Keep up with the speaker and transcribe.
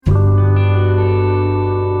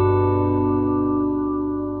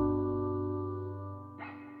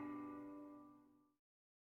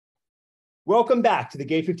Welcome back to the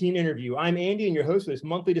Gate 15 interview. I'm Andy and your host for this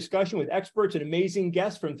monthly discussion with experts and amazing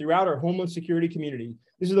guests from throughout our Homeland Security community.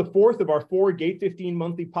 This is the fourth of our 4 Gate 15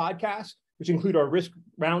 monthly podcasts, which include our risk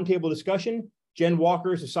roundtable discussion, Jen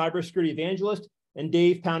Walker is a cybersecurity evangelist, and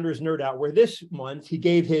Dave Pounder's Nerd Out, where this month he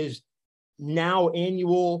gave his now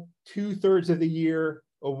annual 2/3 of the year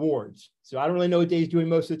awards. So I don't really know what Dave's doing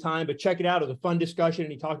most of the time, but check it out. It was a fun discussion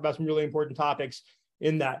and he talked about some really important topics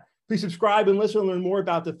in that. Please subscribe and listen and learn more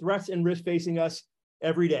about the threats and risks facing us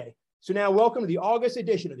every day. So now welcome to the August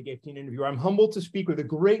edition of the Gate 15 interview. I'm humbled to speak with a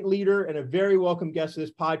great leader and a very welcome guest of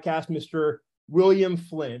this podcast, Mr. William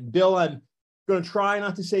Flynn. Bill, I'm going to try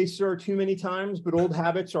not to say sir too many times, but old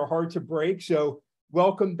habits are hard to break. So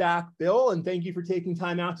welcome back, Bill, and thank you for taking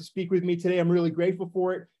time out to speak with me today. I'm really grateful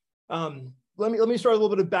for it. Let me start with a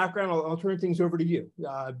little bit of background. I'll turn things over to you.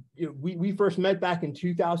 We first met back in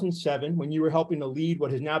 2007 when you were helping to lead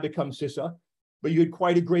what has now become CISA, but you had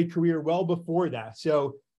quite a great career well before that.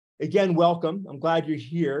 So again, welcome. I'm glad you're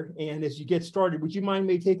here. And as you get started, would you mind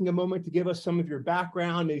maybe taking a moment to give us some of your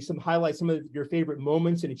background, maybe highlight some of your favorite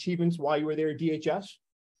moments and achievements while you were there at DHS?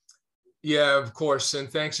 Yeah, of course. And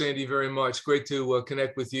thanks, Andy, very much. Great to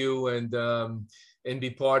connect with you and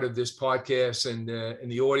be part of this podcast and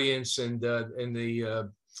the audience and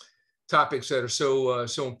the topics that are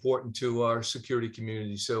so important to our security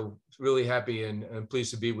community. So really happy and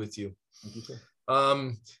pleased to be with you. Thank you, sir.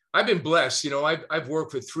 I've been blessed. I've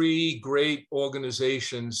worked for 3 great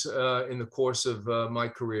organizations in the course of my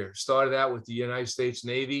career. Started out with the United States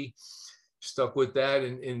Navy, stuck with that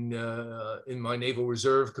in my Naval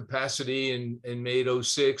Reserve capacity in May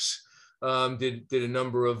 2006. Did a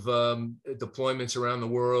number of deployments around the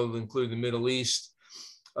world, including the Middle East.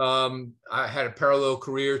 I had a parallel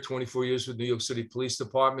career, 24 years with New York City Police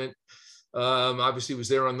Department. Obviously was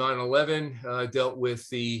there on 9/11, dealt with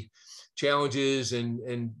the challenges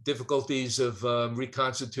and difficulties of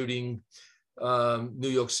reconstituting New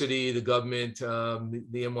York City, the government,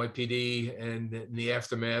 the NYPD, and in the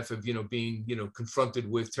aftermath of, being, confronted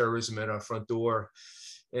with terrorism at our front door.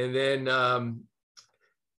 And then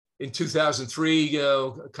in 2003,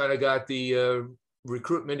 kind of got the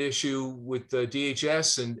recruitment issue with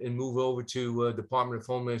DHS and moved over to Department of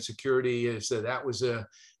Homeland Security. So that was a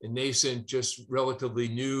nascent, just relatively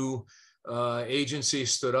new agency.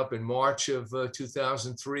 Stood up in March of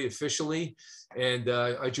 2003 officially. And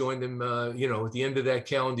I joined them, at the end of that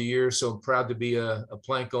calendar year. So I'm proud to be a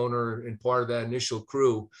plank owner and part of that initial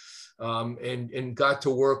crew, and got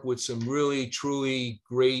to work with some really, truly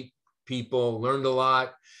great people, learned a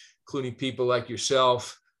lot, including people like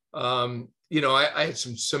yourself. I had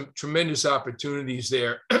some tremendous opportunities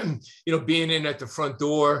there. Being in at the front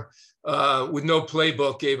door with no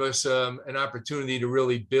playbook gave us an opportunity to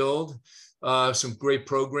really build some great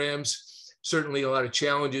programs. Certainly a lot of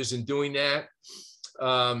challenges in doing that.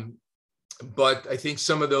 But I think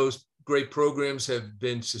some of those great programs have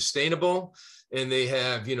been sustainable, and they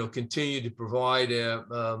have, continued to provide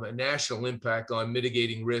a national impact on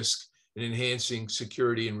mitigating risk and enhancing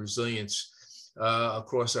security and resilience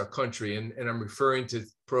across our country. And I'm referring to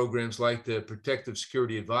programs like the Protective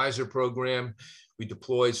Security Advisor Program. We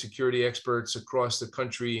deployed security experts across the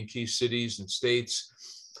country in key cities and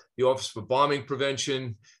states. The Office for Bombing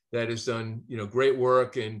Prevention that has done, great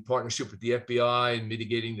work in partnership with the FBI in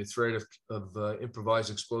mitigating the threat of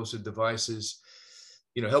improvised explosive devices.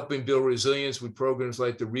 Helping build resilience with programs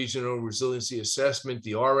like the Regional Resiliency Assessment,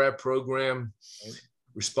 the RAP program. Right.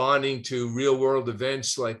 Responding to real world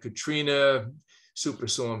events like Katrina,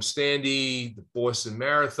 Superstorm Sandy, the Boston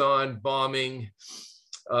Marathon bombing,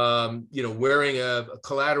 wearing a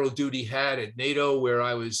collateral duty hat at NATO, where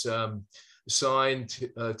I was assigned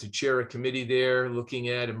to chair a committee there looking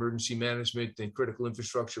at emergency management and critical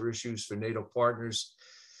infrastructure issues for NATO partners.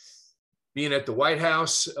 Being at the White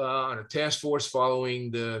House on a task force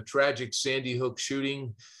following the tragic Sandy Hook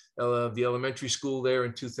shooting of the elementary school there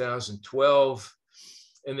in 2012.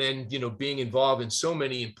 And then, being involved in so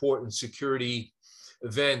many important security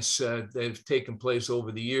events that have taken place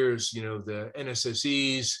over the years, the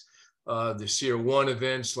NSSEs, the SEER 1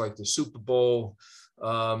 events like the Super Bowl,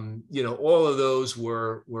 all of those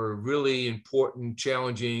were really important,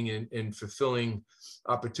 challenging, and fulfilling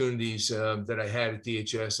opportunities that I had at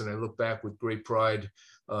DHS. And I look back with great pride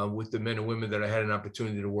with the men and women that I had an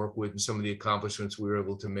opportunity to work with and some of the accomplishments we were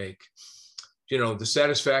able to make. The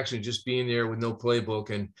satisfaction of just being there with no playbook,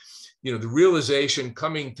 and, the realization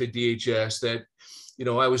coming to DHS that,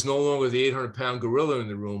 I was no longer the 800-pound gorilla in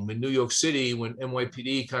the room. In New York City, when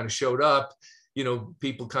NYPD kind of showed up,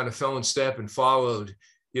 people kind of fell in step and followed.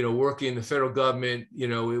 working in the federal government,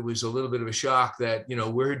 it was a little bit of a shock that,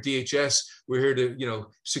 we're DHS, we're here to,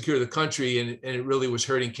 secure the country. And it really was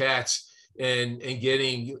hurting cats and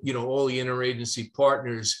getting, all the interagency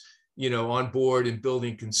partners, on board and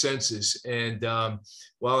building consensus. And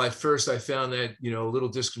while at first I found that, a little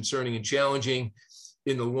disconcerting and challenging,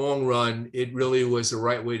 in the long run, it really was the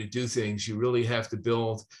right way to do things. You really have to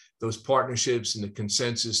build those partnerships and the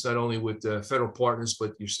consensus, not only with the federal partners,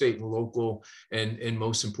 but your state and local, and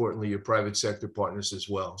most importantly, your private sector partners as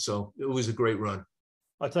well. So it was a great run.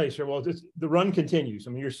 I'll tell you, sir, well, the run continues.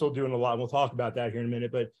 I mean, you're still doing a lot. We'll talk about that here in a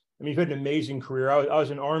minute, but I mean, you've had an amazing career. I was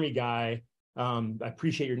an Army guy. I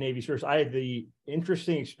appreciate your Navy service. I had the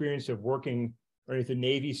interesting experience of working underneath the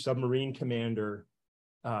Navy submarine commander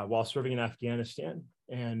while serving in Afghanistan.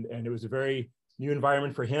 And it was a very new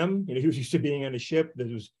environment for him. He was used to being on a ship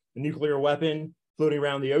that was a nuclear weapon floating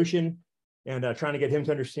around the ocean, and trying to get him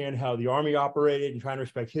to understand how the Army operated and trying to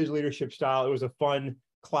respect his leadership style. It was a fun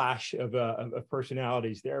clash of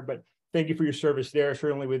personalities there. But thank you for your service there.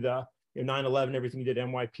 Certainly with 9/11, everything you did at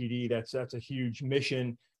NYPD, that's a huge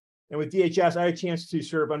mission. And with DHS, I had a chance to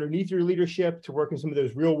serve underneath your leadership, to work in some of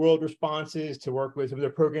those real world responses, to work with some of the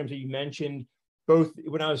programs that you mentioned, both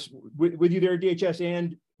when I was with you there at DHS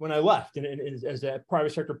and when I left and as a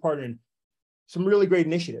private sector partner. And some really great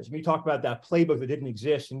initiatives. We talk about that playbook that didn't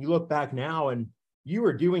exist, and you look back now and you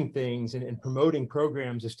were doing things and promoting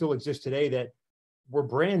programs that still exist today that were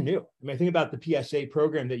brand new. I mean, I think about the PSA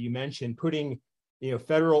program that you mentioned, putting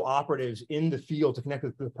federal operatives in the field to connect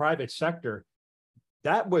with the private sector.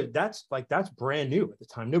 That's brand new at the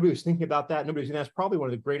time. Nobody was thinking about that. And that's probably one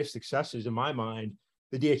of the greatest successes in my mind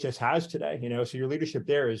the DHS has today. So your leadership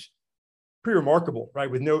there is pretty remarkable, right?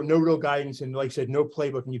 With no real guidance and, like I said, no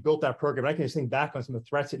playbook, and you built that program. I can just think back on some of the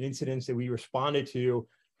threats and incidents that we responded to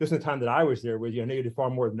just in the time that I was there with you. I know you did far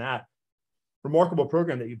more than that. Remarkable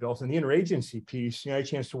program that you built. And the interagency piece, I had a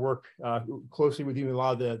chance to work closely with you in a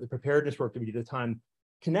lot of the preparedness work that we did at the time,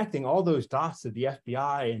 connecting all those dots of the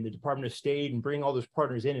FBI and the Department of State and bringing all those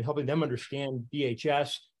partners in and helping them understand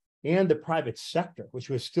DHS and the private sector, which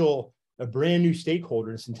was still a brand new stakeholder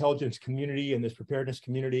in this intelligence community and this preparedness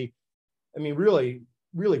community. I mean, really,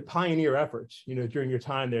 really pioneer efforts, during your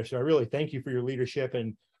time there. So I really thank you for your leadership.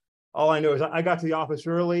 And all I know is I got to the office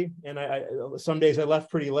early, and I some days I left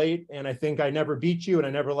pretty late, and I think I never beat you and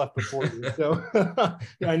I never left before you. So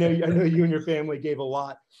I know you and your family gave a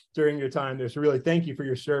lot during your time there. So really thank you for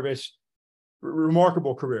your service.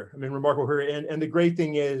 Remarkable career. I mean, remarkable career. And the great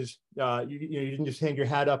thing is, you didn't just hang your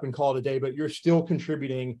hat up and call it a day, but you're still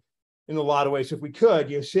contributing in a lot of ways. So if we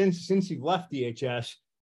could, since you've left DHS,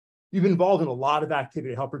 you've been involved in a lot of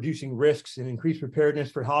activity to help reducing risks and increase preparedness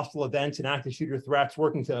for hostile events and active shooter threats,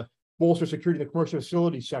 working to bolster security in the commercial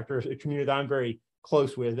facilities sector, a community that I'm very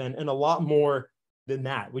close with, and a lot more than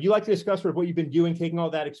that. Would you like to discuss what you've been doing, taking all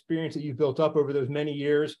that experience that you've built up over those many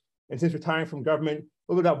years, and since retiring from government, a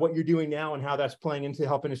little bit about what you're doing now and how that's playing into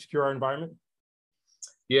helping to secure our environment?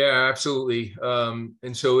 Yeah, absolutely.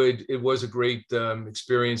 And so it was a great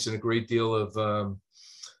experience and a great deal of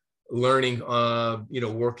learning,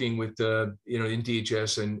 working with in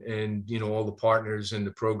DHS and all the partners and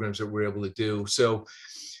the programs that we're able to do. So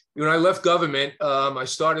when I left government, I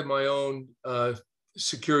started my own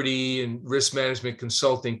security and risk management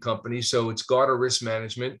consulting company. So it's Garter Risk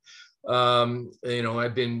Management.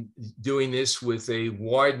 I've been doing this with a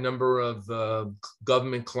wide number of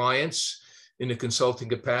government clients in the consulting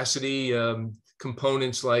capacity,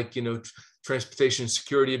 components like, Transportation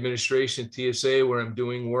Security Administration, TSA, where I'm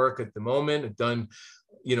doing work at the moment. I've done,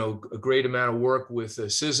 a great amount of work with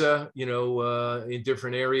CISA, in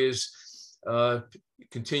different areas.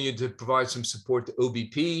 Continued to provide some support to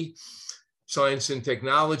OBP, Science and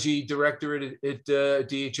Technology Directorate at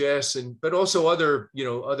DHS, but also other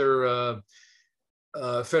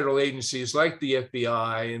federal agencies like the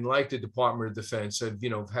FBI and like the Department of Defense. I've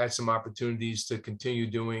had some opportunities to continue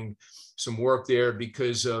doing some work there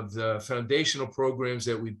because of the foundational programs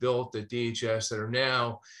that we built at DHS that are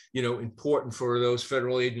now, important for those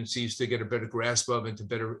federal agencies to get a better grasp of and to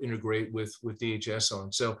better integrate with DHS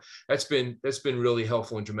on. So that's been really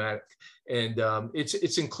helpful and dramatic. And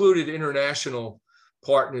it's included international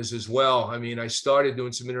partners as well. I mean, I started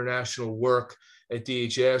doing some international work at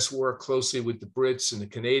DHS, worked closely with the Brits and the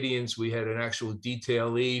Canadians. We had an actual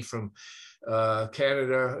detailee from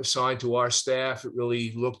Canada assigned to our staff. It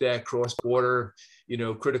really looked at cross-border,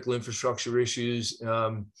 critical infrastructure issues.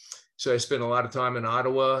 So I spent a lot of time in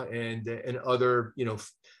Ottawa and other,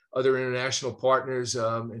 other international partners,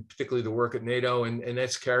 and particularly the work at NATO, and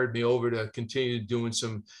that's carried me over to continue doing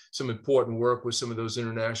some important work with some of those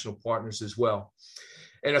international partners as well.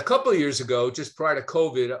 And a couple of years ago, just prior to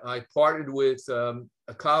COVID, I partnered with a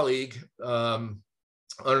colleague on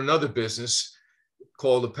another business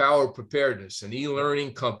called the Power of Preparedness, an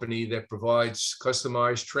e-learning company that provides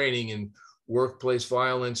customized training in workplace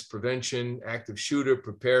violence prevention, active shooter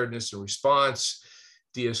preparedness and response,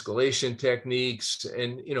 de-escalation techniques,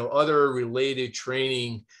 and other related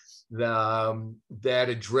training that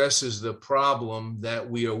addresses the problem that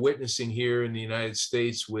we are witnessing here in the United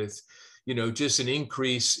States with just an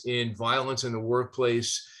increase in violence in the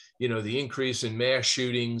workplace, the increase in mass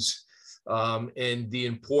shootings, and the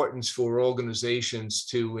importance for organizations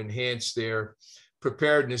to enhance their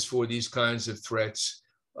preparedness for these kinds of threats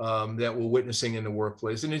that we're witnessing in the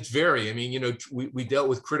workplace. And it's very, we dealt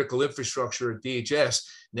with critical infrastructure at DHS.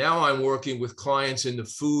 Now I'm working with clients in the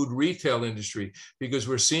food retail industry because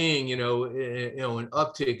we're seeing, an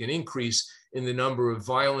uptick, an increase in the number of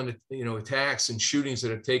violent, attacks and shootings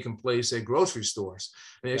that have taken place at grocery stores.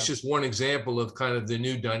 And it's just one example of kind of the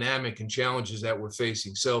new dynamic and challenges that we're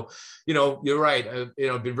facing. So, you're right.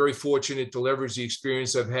 I've been very fortunate to leverage the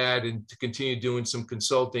experience I've had and to continue doing some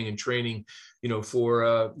consulting and training,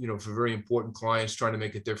 for very important clients trying to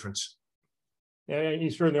make a difference. Yeah, you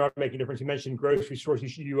certainly are making a difference. You mentioned grocery stores.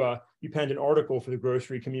 You penned an article for the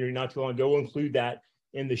grocery community not too long ago. We'll include that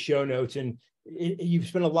in the show notes. And you've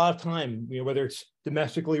spent a lot of time, whether it's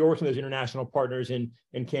domestically or some of those international partners in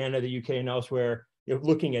Canada, the UK, and elsewhere,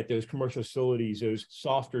 looking at those commercial facilities, those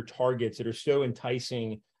softer targets that are so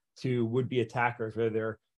enticing to would-be attackers, whether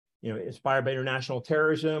they're, inspired by international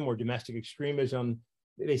terrorism or domestic extremism.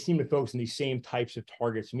 They seem to focus on these same types of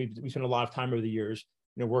targets. And we spent a lot of time over the years,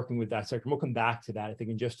 working with that sector. And we'll come back to that, I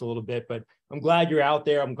think, in just a little bit. But I'm glad you're out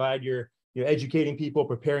there. I'm glad you're, educating people,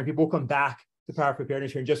 preparing people. We'll come back to Power of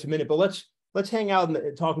Preparedness here in just a minute. But let's hang out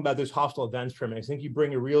and talk about those hostile events for a minute. I think you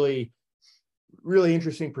bring a really, really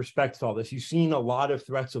interesting perspective to all this. You've seen a lot of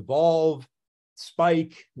threats evolve,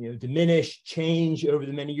 spike, diminish, change over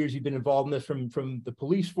the many years you've been involved in this, from the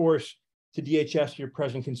police force to DHS, your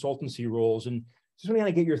present consultancy roles. And just want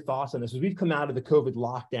to get your thoughts on this. As we've come out of the COVID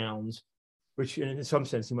lockdowns, which in some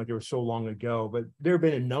sense seem like they were so long ago, but there have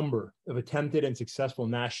been a number of attempted and successful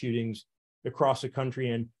mass shootings across the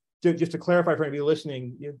country. And just to clarify for anybody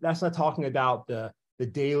listening, that's not talking about the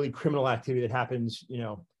daily criminal activity that happens,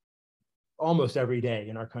 almost every day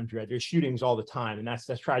in our country. Right? There's shootings all the time, and that's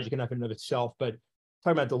tragic enough in and of itself. But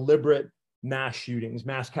talking about deliberate mass shootings,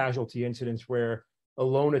 mass casualty incidents where a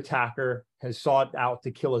lone attacker has sought out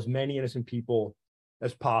to kill as many innocent people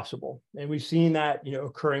as possible. And we've seen that,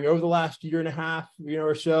 occurring over the last year and a half,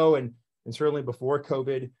 or so, and certainly before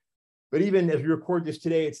COVID. But even as we record this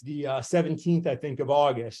today, it's the 17th, I think, of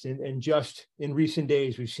August. And just in recent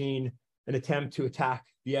days, we've seen an attempt to attack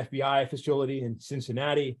the FBI facility in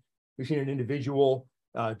Cincinnati. We've seen an individual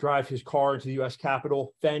drive his car into the U.S.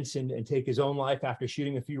 Capitol fence and take his own life after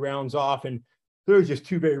shooting a few rounds off. And those are just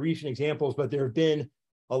two very recent examples, but there have been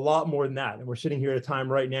a lot more than that. And we're sitting here at a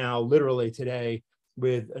time right now, literally today,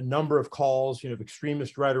 with a number of calls, of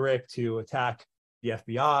extremist rhetoric to attack the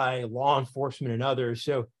FBI, law enforcement, and others.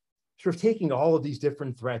 So sort of taking all of these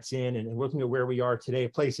different threats in and looking at where we are today, a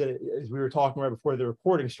place that, as we were talking right before the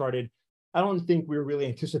recording started, I don't think we were really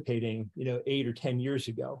anticipating, 8 or 10 years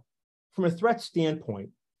ago. From a threat standpoint,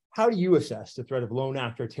 how do you assess the threat of lone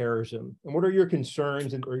actor terrorism? And what are your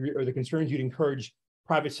concerns or the concerns you'd encourage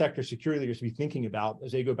private sector security leaders to be thinking about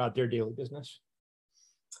as they go about their daily business?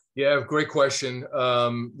 Yeah, great question.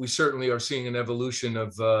 We certainly are seeing an evolution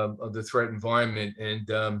of the threat environment.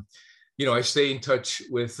 And, I stay in touch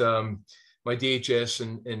with my DHS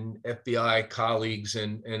and FBI colleagues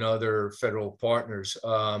and other federal partners.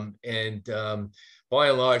 By and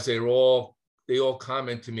large, they all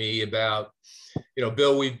comment to me about,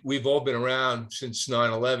 Bill, we've all been around since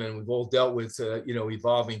 9/11. We've all dealt with,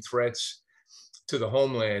 evolving threats to the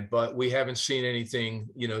homeland, but we haven't seen anything,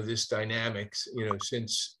 this dynamic,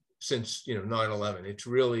 since 9/11. It's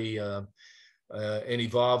really an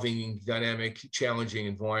evolving, dynamic, challenging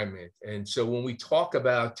environment. And so when we talk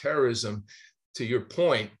about terrorism, to your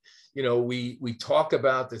point, we talk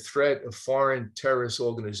about the threat of foreign terrorist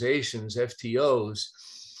organizations, FTOs,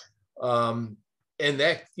 and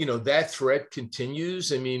that threat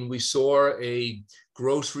continues. I mean, we saw a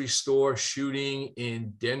grocery store shooting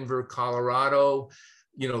in Denver, Colorado,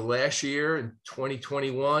 last year in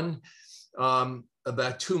 2021.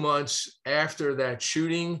 About 2 months after that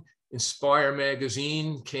shooting, Inspire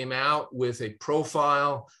magazine came out with a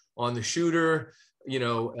profile on the shooter,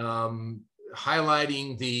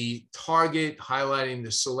 highlighting the target, highlighting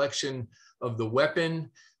the selection of the weapon,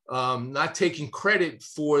 not taking credit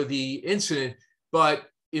for the incident, but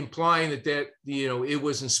implying that it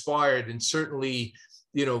was inspired. And certainly,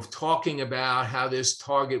 talking about how this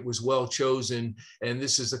target was well chosen, and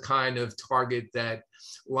this is the kind of target that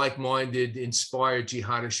like-minded, inspired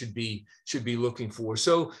jihadists should be looking for.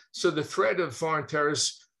 So the threat of foreign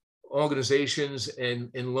terrorist organizations and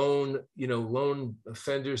lone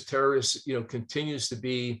offenders, terrorists, continues to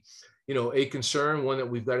be, a concern, one that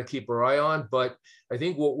we've got to keep our eye on. But I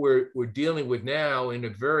think what we're dealing with now in a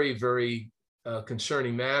very, very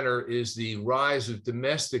concerning manner is the rise of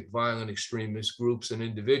domestic violent extremist groups and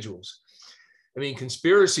individuals. I mean,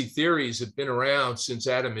 conspiracy theories have been around since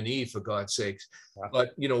Adam and Eve, for God's sakes.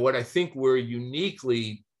 But, what I think we're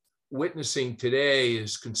uniquely witnessing today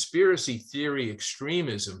is conspiracy theory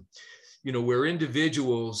extremism, where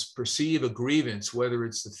individuals perceive a grievance, whether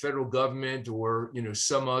it's the federal government or,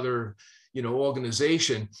 some other,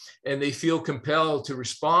 organization, and they feel compelled to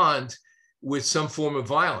respond with some form of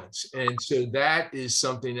violence. And so that is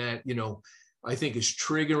something that, I think is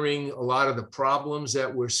triggering a lot of the problems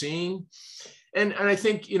that we're seeing. And I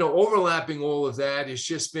think, overlapping all of that has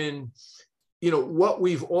just been, what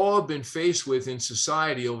we've all been faced with in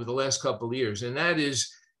society over the last couple of years. And that is,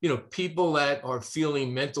 people that are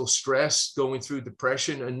feeling mental stress, going through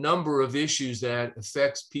depression, a number of issues that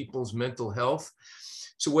affects people's mental health.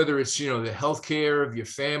 So whether it's, the healthcare of your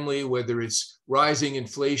family, whether it's rising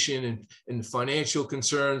inflation and financial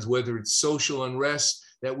concerns, whether it's social unrest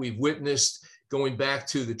that we've witnessed going back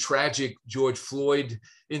to the tragic George Floyd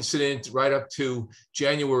incident right up to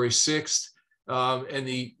January 6th, and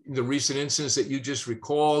the recent incidents that you just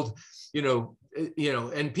recalled,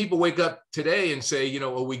 and people wake up today and say,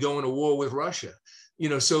 are we going to war with Russia?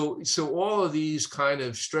 So all of these kind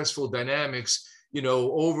of stressful dynamics,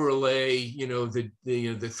 overlay,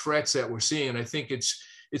 the threats that we're seeing. And I think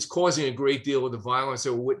it's causing a great deal of the violence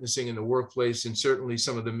that we're witnessing in the workplace, and certainly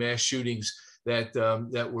some of the mass shootings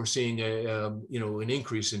that we're seeing an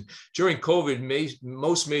increase in. During COVID,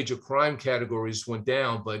 most major crime categories went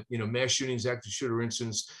down, but mass shootings, active shooter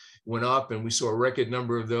incidents went up, and we saw a record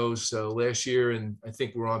number of those last year, and I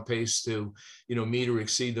think we're on pace to meet or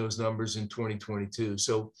exceed those numbers in 2022.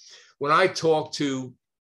 So when I talk to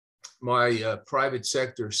my private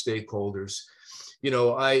sector stakeholders,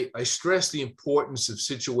 I stress the importance of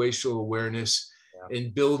situational awareness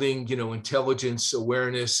and building intelligence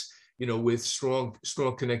awareness, with strong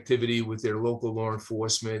connectivity with their local law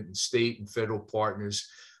enforcement and state and federal partners,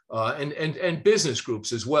 and business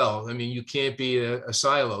groups as well. I mean, you can't be a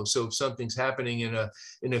silo. So if something's happening in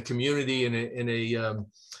a community,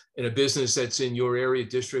 in a business that's in your area,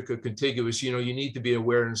 district, or contiguous, you need to be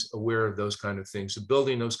aware of those kind of things. So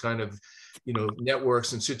building those kind of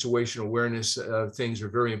networks and situational awareness things are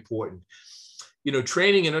very important.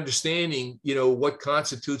 Training and understanding, what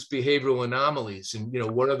constitutes behavioral anomalies, and,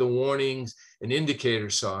 what are the warnings and indicator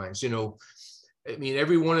signs. I mean,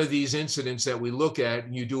 every one of these incidents that we look at,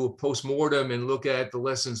 and you do a postmortem and look at the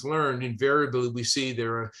lessons learned, invariably we see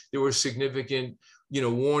there were significant,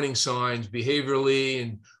 warning signs behaviorally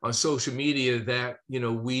and on social media that,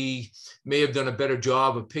 we may have done a better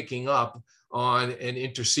job of picking up on and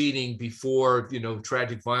interceding before,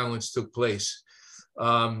 tragic violence took place.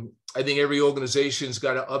 I think every organization's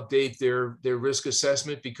got to update their risk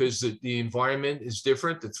assessment, because the environment is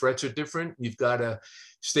different, the threats are different. You've got to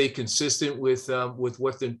stay consistent with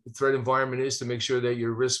what the threat environment is to make sure that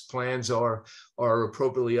your risk plans are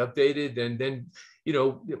appropriately updated. And then,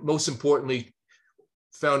 most importantly,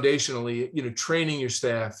 foundationally, training your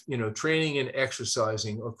staff, training and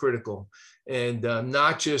exercising are critical. And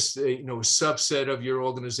not just a subset of your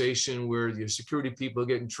organization where your security people are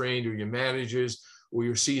getting trained, or your managers, or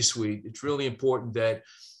your C-suite. It's really important that,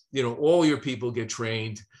 all your people get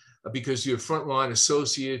trained, because your frontline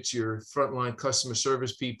associates, your frontline customer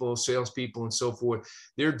service people, salespeople, and so forth,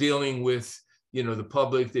 they're dealing with, the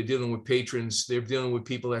public, they're dealing with patrons, they're dealing with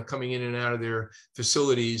people that are coming in and out of their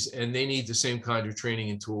facilities, and they need the same kind of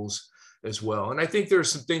training and tools as well. And I think there are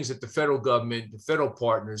some things that the federal government, the federal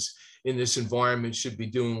partners in this environment should be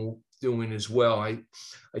doing as well. I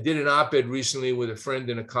did an op-ed recently with a friend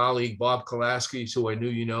and a colleague, Bob Kolaski, who I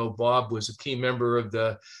knew Bob was a key member of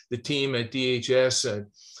the team at DHS,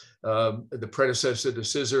 the predecessor to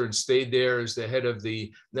CISR, and stayed there as the head of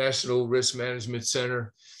the National Risk Management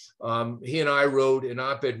Center. He and I wrote an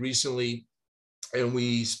op-ed recently, and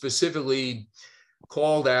we specifically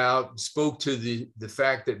called out, spoke to the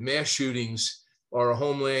fact that mass shootings are a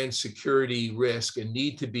homeland security risk and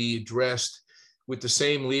need to be addressed with the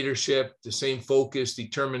same leadership, the same focus,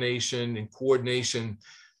 determination, and coordination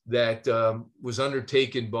that was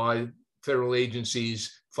undertaken by federal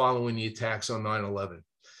agencies following the attacks on 9/11.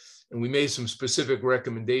 And we made some specific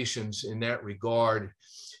recommendations in that regard.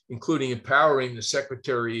 including empowering the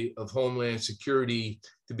Secretary of Homeland Security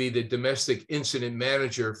to be the domestic incident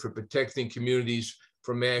manager for protecting communities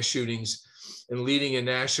from mass shootings and leading a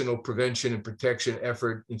national prevention and protection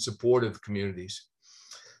effort in support of communities.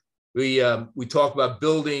 We talk about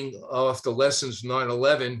building off the lessons of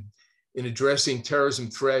 9/11 in addressing terrorism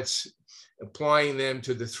threats, applying them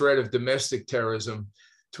to the threat of domestic terrorism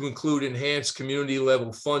to include enhanced community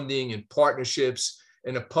level funding and partnerships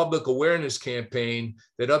and a public awareness campaign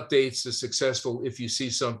that updates the successful "if you see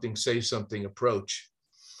something, say something" approach.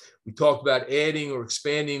 We talked about adding or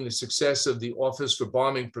expanding the success of the Office for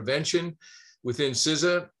Bombing Prevention within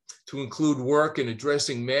CISA to include work in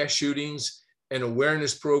addressing mass shootings and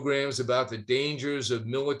awareness programs about the dangers of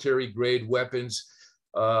military-grade weapons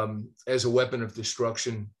as a weapon of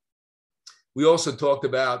destruction. We also talked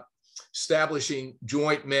about establishing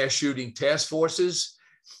joint mass shooting task forces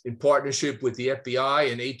in partnership with the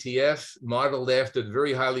FBI and ATF, modeled after the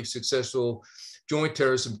very highly successful Joint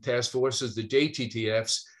Terrorism Task Forces, the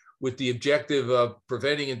JTTFs, with the objective of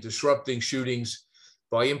preventing and disrupting shootings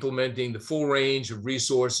by implementing the full range of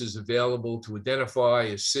resources available to identify,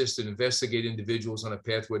 assist, and investigate individuals on a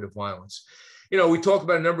pathway to violence. We talk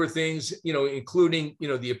about a number of things, including,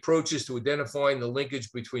 the approaches to identifying the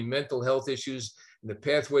linkage between mental health issues and the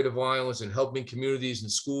pathway to violence and helping communities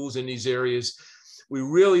and schools in these areas. We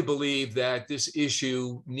really believe that this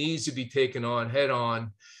issue needs to be taken on head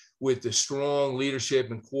on with the strong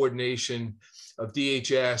leadership and coordination of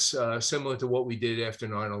DHS, similar to what we did after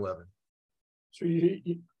 9/11. So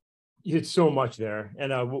you hit so much there,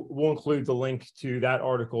 and we'll include the link to that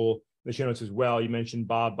article in the show notes as well. You mentioned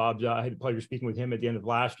Bob. I had the pleasure of speaking with him at the end of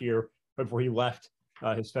last year, before he left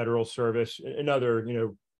his federal service. Another,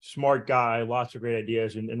 smart guy, lots of great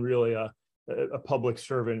ideas, and really a public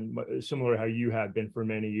servant, similar to how you have been for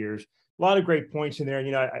many years. A lot of great points in there.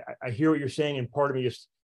 And, I hear what you're saying, and part of me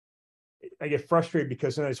I get frustrated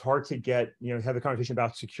because sometimes it's hard to get, have the conversation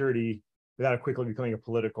about security without it quickly becoming a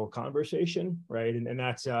political conversation, right? And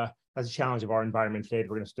that's a challenge of our environment today.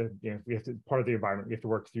 We're going to, we have to, part of the environment, we have to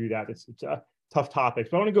work through that. It's a tough topic.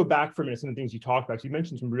 But I want to go back for a minute, some of the things you talked about. So you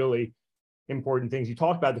mentioned some really important things. You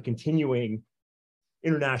talked about the continuing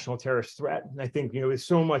international terrorist threat. And I think, with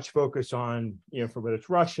so much focus on, for whether it's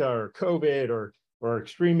Russia or COVID or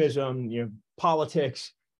extremism,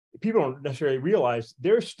 politics, people don't necessarily realize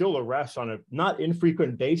there's still arrests on a not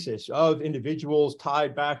infrequent basis of individuals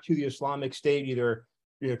tied back to the Islamic State, either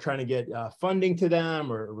trying to get funding to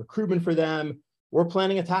them or recruitment for them, or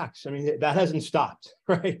planning attacks. I mean, that hasn't stopped,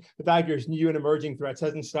 right? The fact there's new and emerging threats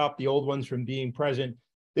hasn't stopped the old ones from being present.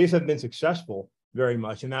 They just haven't been successful very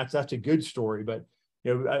much, and that's a good story. But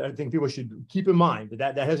I think people should keep in mind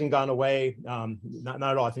that hasn't gone away. Not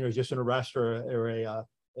at all. I think there was just an arrest or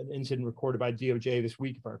an incident recorded by DOJ this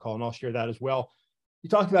week, if I recall, and I'll share that as well. You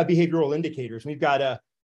talked about behavioral indicators. We've got a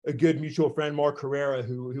good mutual friend, Mark Herrera,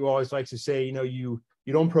 who always likes to say,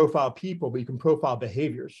 you don't profile people, but you can profile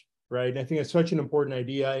behaviors, right? And I think it's such an important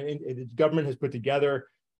idea. And the government has put together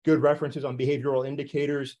good references on behavioral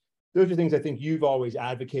indicators. Those are things I think you've always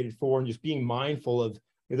advocated for, and just being mindful of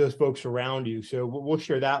those folks around you. So we'll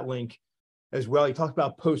share that link as well. You talked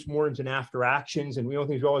about postmortems and after actions, and one of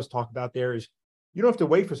the things we always talk about there is you don't have to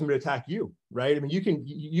wait for somebody to attack you, right? I mean,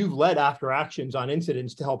 you've led after actions on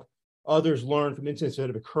incidents to help others learn from incidents that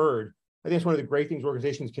have occurred. I think it's one of the great things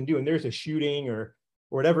organizations can do. And there's a shooting or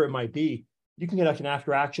whatever it might be, you can get an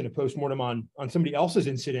after action, a postmortem on somebody else's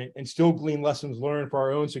incident, and still glean lessons learned for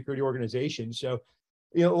our own security organization. So,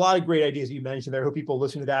 a lot of great ideas you mentioned there. I hope people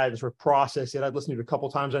listen to that and sort of process it. I've listened to it a couple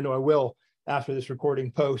of times. I know I will after this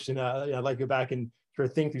recording post, and I'd like to go back and sort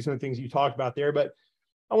of think through some of the things you talked about there. But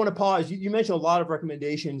I want to pause. You mentioned a lot of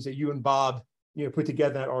recommendations that you and Bob, put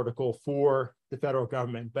together in that article for the federal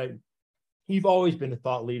government. But you've always been a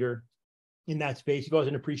thought leader in that space. You've always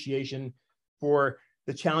had an appreciation for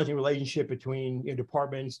the challenging relationship between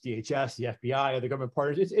departments, DHS, the FBI, other government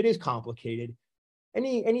partners. It is complicated.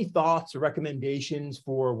 Any thoughts or recommendations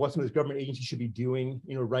for what some of those government agencies should be doing,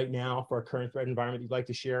 right now for our current threat environment you'd like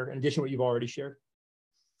to share, in addition to what you've already shared?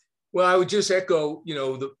 Well, I would just echo,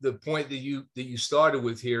 the point that you started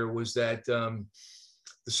with here was that the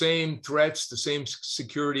same threats, the same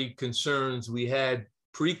security concerns we had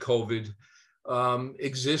pre-COVID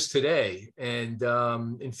exist today. And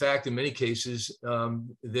in fact, in many cases,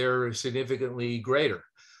 they're significantly greater.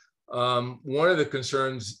 One of the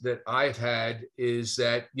concerns that I've had is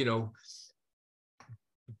that,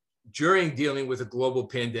 during dealing with a global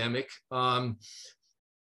pandemic,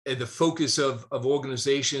 and the focus of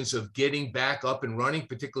organizations of getting back up and running,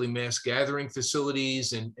 particularly mass gathering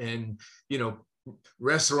facilities and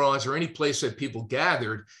restaurants or any place that people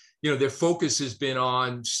gathered, their focus has been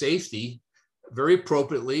on safety, very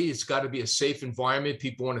appropriately. It's got to be a safe environment.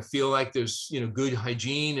 People want to feel like there's, good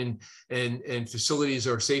hygiene and facilities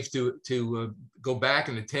are safe to go back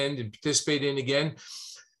and attend and participate in again.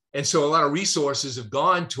 And so a lot of resources have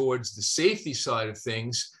gone towards the safety side of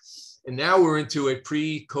things. And now we're into a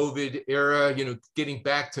pre-COVID era, getting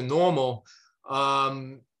back to normal.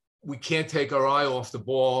 We can't take our eye off the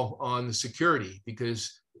ball on the security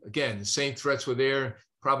because, again, the same threats were there,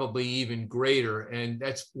 probably even greater. And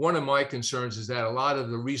that's one of my concerns, is that a lot of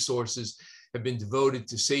the resources have been devoted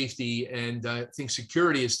to safety. And I think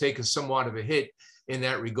security has taken somewhat of a hit in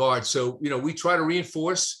that regard. So, we try to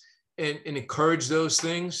reinforce and encourage those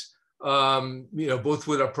things, both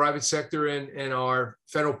with our private sector and our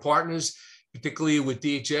federal partners, particularly with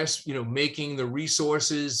DHS, making the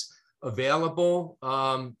resources available,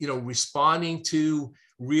 responding to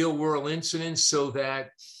real world incidents so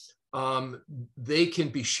that they can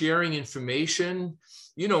be sharing information.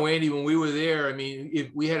 Andy, when we were there, if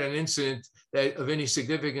we had an incident that of any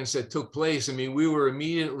significance that took place, we were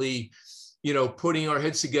immediately, putting our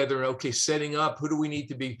heads together, okay, setting up, who do we need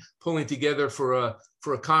to be pulling together for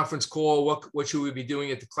a conference call? What should we be doing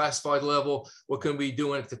at the classified level? What can we be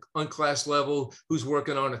doing at the unclassed level? Who's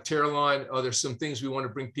working on a tear line? Are there some things we want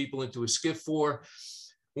to bring people into a skiff for?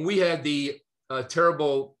 When we had the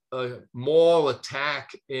terrible mall attack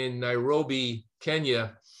in Nairobi,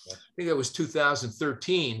 Kenya, I think that was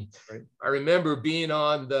 2013. Right. I remember being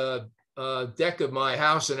on the deck of my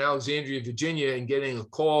house in Alexandria, Virginia, and getting a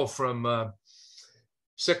call from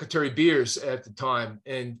Secretary Beers at the time.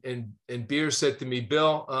 And Beers said to me,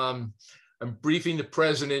 Bill, I'm briefing the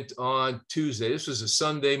president on Tuesday. This was a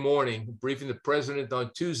Sunday morning, briefing the president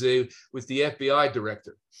on Tuesday with the FBI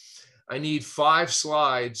director. I need 5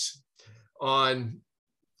 slides on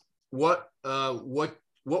what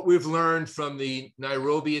we've learned from the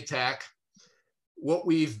Nairobi attack, what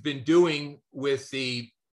we've been doing with the,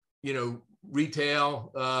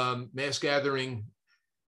 retail, mass gathering,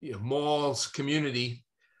 malls, community,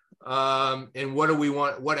 and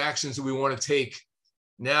what actions do we want to take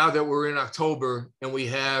now that we're in October and we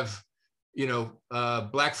have,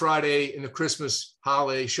 Black Friday and the Christmas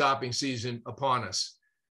holiday shopping season upon us.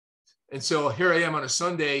 And so here I am on a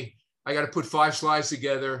Sunday, I got to put 5 slides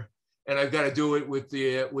together, and I've got to do it with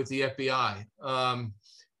the FBI.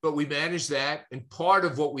 But we managed that. And part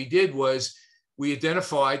of what we did was we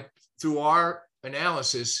identified through our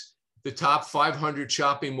analysis the top 500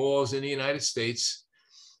 shopping malls in the United States.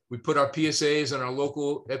 We put our PSAs and our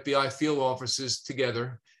local FBI field offices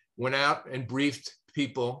together, went out and briefed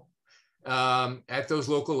people at those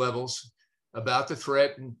local levels about the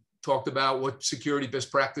threat and talked about what security best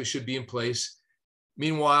practice should be in place.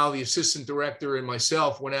 Meanwhile, the assistant director and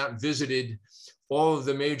myself went out and visited all of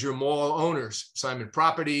the major mall owners, Simon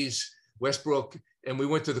Properties, Westbrook, and we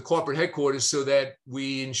went to the corporate headquarters so that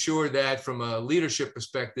we ensured that from a leadership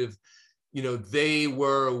perspective, they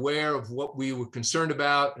were aware of what we were concerned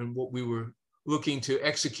about and what we were looking to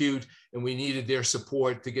execute, and we needed their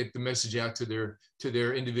support to get the message out to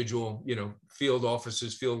their individual, field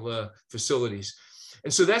offices, field facilities.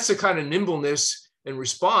 And so that's the kind of nimbleness and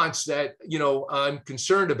response that, I'm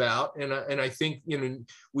concerned about. And I think,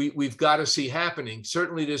 we've got to see happening.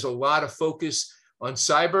 Certainly there's a lot of focus on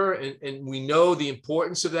cyber, and we know the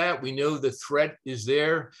importance of that. We know the threat is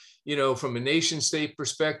there, from a nation state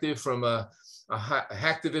perspective, from a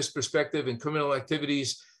hacktivist perspective and criminal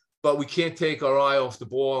activities, but we can't take our eye off the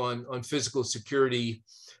ball on physical security.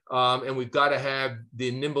 And we've got to have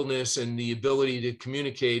the nimbleness and the ability to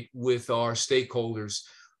communicate with our stakeholders,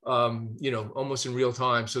 almost in real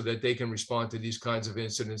time so that they can respond to these kinds of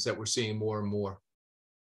incidents that we're seeing more and more.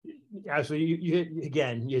 Absolutely.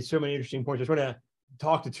 You had so many interesting points. I just want to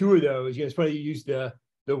talk to 2 of those. It's funny you used the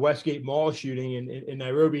Westgate Mall shooting in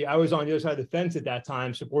Nairobi. I was on the other side of the fence at that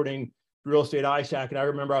time supporting real estate ISAC. And I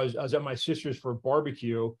remember I was at my sister's for a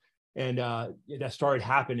barbecue, and that started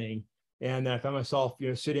happening. And then I found myself,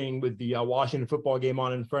 sitting with the Washington football game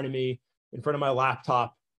on in front of me, in front of my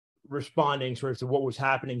laptop, responding sort of to what was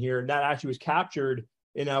happening here. And that actually was captured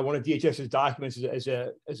in one of DHS's documents as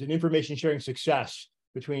an information sharing success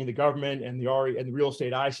between the government and the RE and the real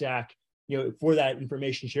estate ISAC, for that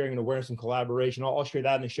information sharing and awareness and collaboration. I'll share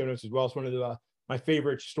that in the show notes as well. It's one of my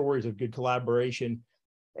favorite stories of good collaboration.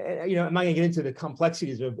 And, I'm not going to get into the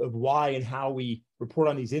complexities of why and how we report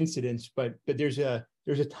on these incidents, but there's a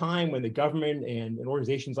time when the government and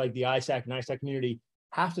organizations like the ISAC and ISAC community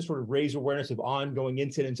have to sort of raise awareness of ongoing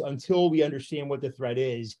incidents until we understand what the threat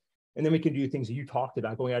is. And then we can do things that you talked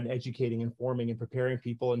about, going out and educating, informing, and preparing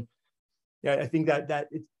people. And Yeah, I think that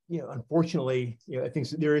it's, unfortunately, I think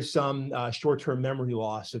there is some short-term memory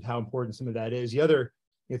loss of how important some of that is. The other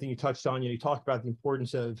thing you touched on, you talked about the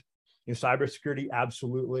importance of cybersecurity,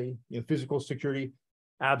 absolutely. Physical security,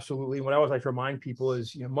 absolutely. What I always like to remind people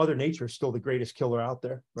is, Mother Nature is still the greatest killer out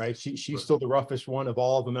there, right? She's still the roughest one of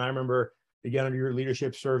all of them. And I remember, again, under your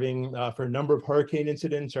leadership, serving for a number of hurricane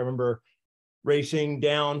incidents. I remember racing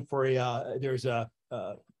down for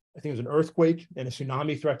I think it was an earthquake and a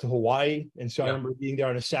tsunami threat to Hawaii. And so I remember being there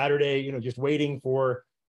on a Saturday, just waiting for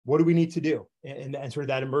what do we need to do? And sort of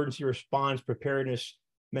that emergency response preparedness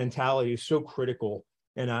mentality is so critical.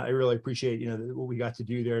 And I really appreciate, what we got to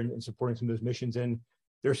do there and supporting some of those missions. And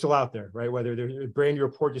they're still out there, right? Whether there's a brand new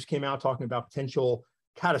report just came out talking about potential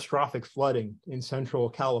catastrophic flooding in Central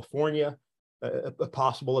California, a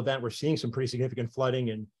possible event. We're seeing some pretty significant flooding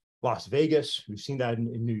in Las Vegas. We've seen that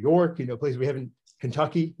in New York, places we haven't,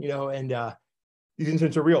 Kentucky, and these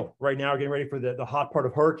incidents are real right now. We're getting ready for the hot part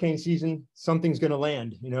of hurricane season. Something's going to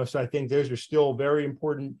land, so I think those are still very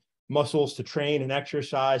important muscles to train and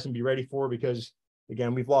exercise and be ready for, because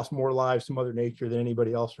again, we've lost more lives to Mother Nature than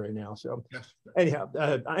anybody else right now. So anyhow,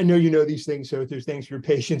 I know these things, so there's thanks for your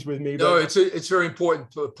patience with me. No, it's a very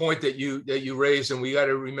important point that you raised, and we got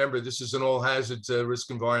to remember this is an all hazards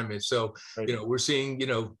risk environment. So we're seeing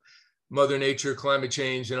Mother Nature, climate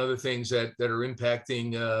change, and other things that are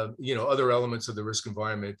impacting other elements of the risk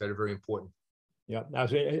environment that are very important. Yeah,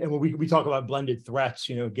 absolutely. And when we talk about blended threats,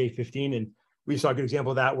 Gate 15, and we saw a good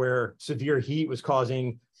example of that where severe heat was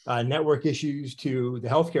causing network issues to the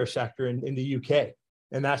healthcare sector in the UK.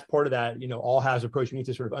 And that's part of that, all hazard approach. We need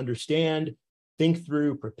to sort of understand, think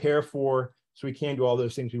through, prepare for, so we can do all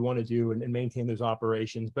those things we want to do and maintain those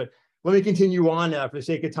operations. But let me continue on for the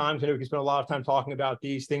sake of time. I know we can spend a lot of time talking about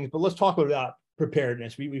these things, but let's talk about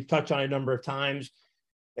preparedness. We've touched on it a number of times.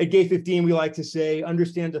 At Gate 15, we like to say,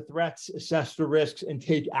 understand the threats, assess the risks, and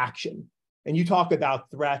take action. And you talk about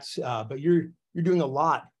threats, but you're doing a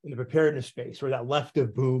lot in the preparedness space, or that left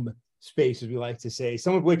of boom space, as we like to say,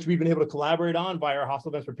 some of which we've been able to collaborate on by our hostile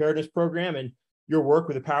events preparedness program and your work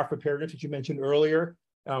with the Power of Preparedness, which you mentioned earlier.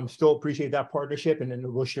 Still appreciate that partnership, and then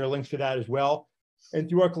we'll share links to that as well. And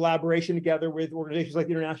through our collaboration together with organizations like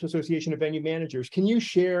the International Association of Venue Managers, can you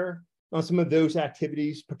share on some of those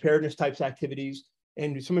activities, preparedness types activities,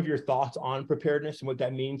 and some of your thoughts on preparedness and what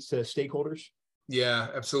that means to stakeholders? Yeah,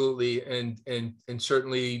 absolutely. And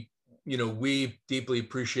certainly, we deeply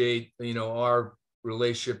appreciate, our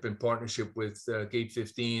relationship and partnership with Gate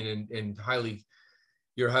 15 and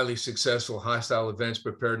your highly successful hostile events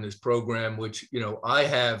preparedness program, which, I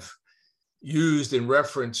have used and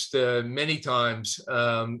referenced many times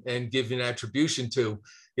and given attribution to,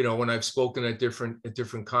 when I've spoken at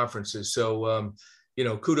different conferences. So,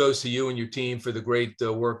 kudos to you and your team for the great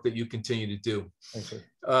work that you continue to do. Thank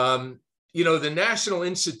you. The National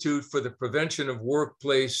Institute for the Prevention of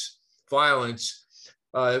Workplace Violence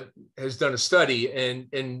has done a study,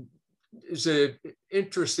 and there's an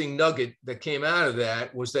interesting nugget that came out of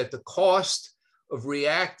that, was that the cost of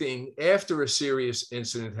reacting after a serious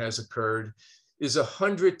incident has occurred is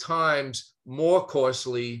 100 times more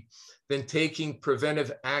costly than taking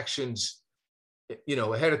preventive actions,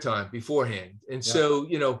 ahead of time, beforehand. And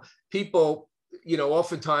so, people,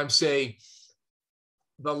 oftentimes say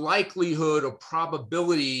the likelihood or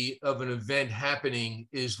probability of an event happening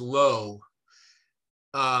is low.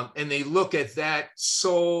 And they look at that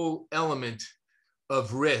sole element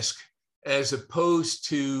of risk as opposed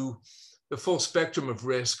to the full spectrum of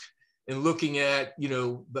risk, and looking at,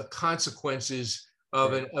 the consequences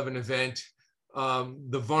of an event,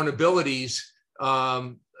 the vulnerabilities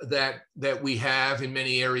that we have in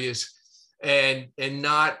many areas, and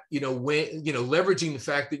not, leveraging the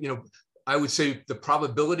fact that, I would say the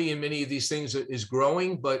probability in many of these things is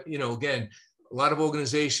growing, but, again, a lot of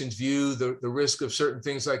organizations view the risk of certain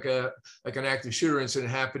things like an active shooter incident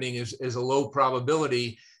happening as a low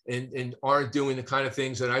probability, and aren't doing the kind of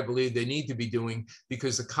things that I believe they need to be doing,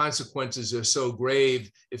 because the consequences are so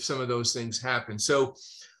grave if some of those things happen. So,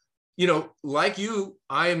 like you,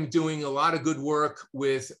 I am doing a lot of good work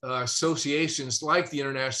with associations like the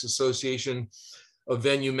International Association of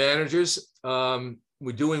Venue Managers.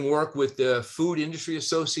 We're doing work with the Food Industry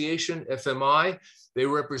Association, FMI. They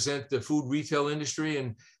represent the food retail industry.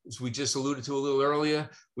 And as we just alluded to a little earlier,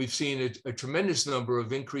 we've seen a tremendous number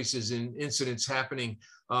of increases in incidents happening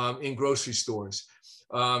in grocery stores.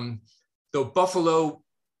 The Buffalo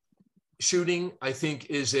shooting, I think,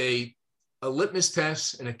 is a litmus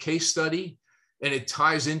test and a case study, and it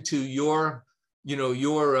ties into your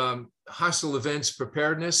hostile events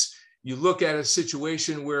preparedness. You look at a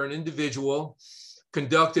situation where an individual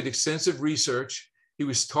conducted extensive research. He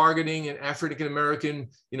was targeting an African-American,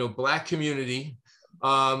 Black community.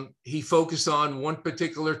 He focused on one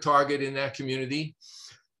particular target in that community,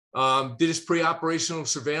 did his pre-operational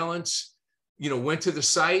surveillance, went to the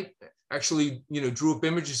site, actually, drew up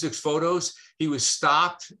images, took photos. He was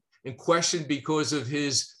stopped and questioned because of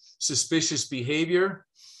his suspicious behavior.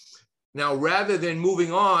 Now, rather than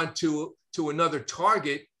moving on to another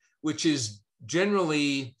target, which is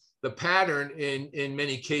generally the pattern in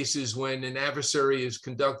many cases when an adversary is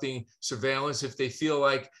conducting surveillance, if they feel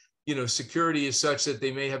like, security is such that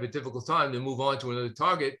they may have a difficult time to move on to another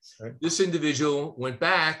target. Right. This individual went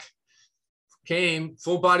back, came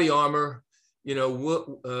full body armor,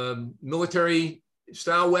 military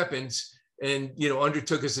style weapons, and,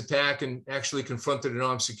 undertook his attack and actually confronted an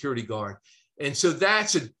armed security guard. And so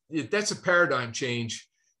that's a paradigm change,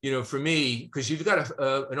 for me, because you've got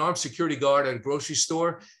an armed security guard at a grocery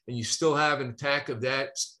store and you still have an attack of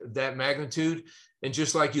that magnitude. And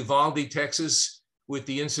just like Uvalde, Texas, with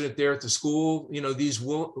the incident there at the school, these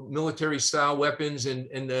military style weapons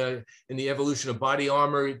and the evolution of body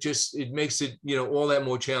armor, it makes it, all that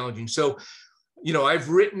more challenging. So, I've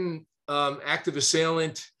written active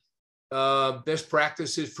assailant best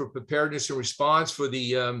practices for preparedness and response for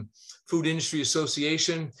the Food Industry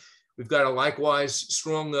Association. We've got a likewise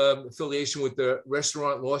strong affiliation with the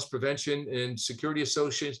Restaurant Loss Prevention and Security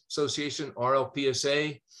Association,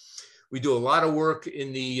 RLPSA. We do a lot of work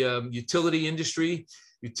in the utility industry.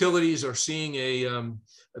 Utilities are seeing a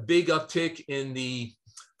big uptick in the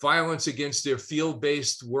violence against their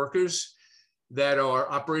field-based workers that are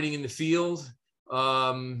operating in the field,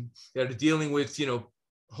 that are dealing with,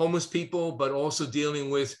 homeless people, but also dealing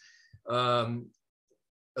with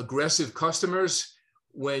aggressive customers.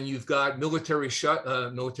 When you've got utility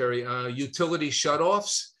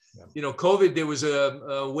shutoffs, COVID, there was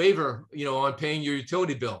a waiver, on paying your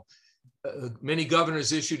utility bill. Many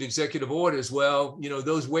governors issued executive orders. Well,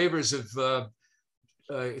 those waivers have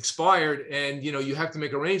expired, and you have to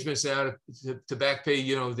make arrangements now to back pay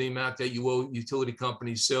the amount that you owe utility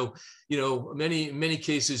companies. So many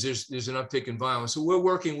cases there's an uptick in violence. So we're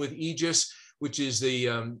working with Aegis, which is the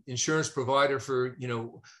insurance provider for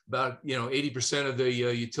about 80% of the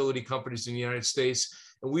utility companies in the United States,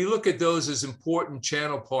 and we look at those as important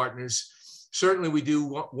channel partners. Certainly, we do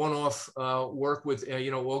one-off work with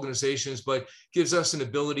organizations, but gives us an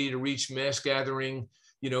ability to reach mass gathering,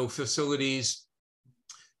 facilities,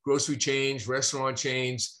 grocery chains, restaurant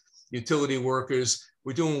chains, utility workers.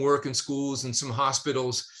 We're doing work in schools and some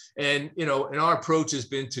hospitals, and and our approach has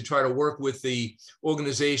been to try to work with the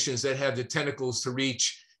organizations that have the tentacles to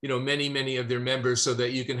reach many of their members, so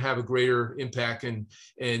that you can have a greater impact and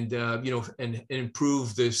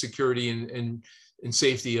improve the security and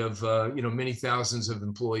safety of many thousands of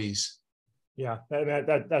employees. Yeah,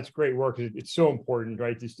 that's great work. It's so important,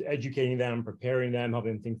 right? Just educating them, preparing them,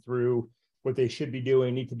 helping them think through what they should be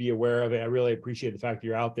doing, need to be aware of it. I really appreciate the fact that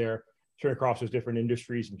you're out there, turning across those different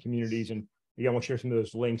industries and communities. And again, we'll share some of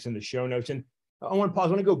those links in the show notes. And I want to pause.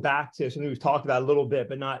 I want to go back to something we've talked about a little bit,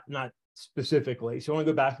 but not specifically. So I want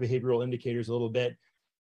to go back to behavioral indicators a little bit.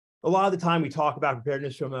 A lot of the time we talk about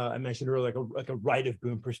preparedness from I mentioned earlier, like a right of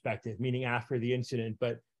boom perspective, meaning after the incident.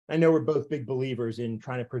 But I know we're both big believers in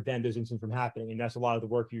trying to prevent those incidents from happening. And that's a lot of the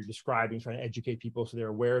work you're describing, trying to educate people so they're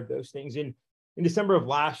aware of those things. In December of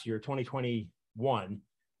last year, 2021,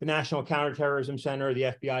 the National Counterterrorism Center, the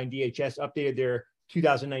FBI, and DHS updated their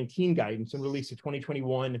 2019 guidance and released a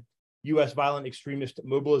 2021 U.S. Violent Extremist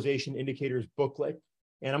Mobilization Indicators booklet.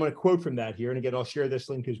 And I'm going to quote from that here. And again, I'll share this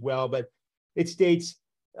link as well. But it states,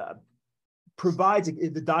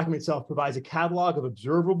 the document itself provides a catalog of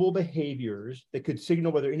observable behaviors that could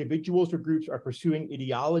signal whether individuals or groups are pursuing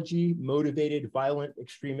ideology-motivated violent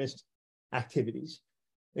extremist activities.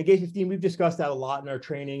 In Gate 15, we've discussed that a lot in our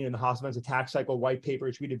training and the hostile violence attack cycle white paper,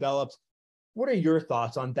 which we developed. What are your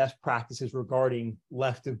thoughts on best practices regarding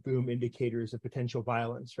left of boom indicators of potential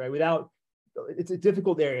violence, right? It's a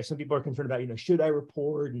difficult area. Some people are concerned about, should I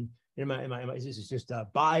report? And is this just a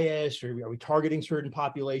bias, or are we targeting certain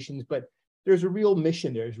populations? But there's a real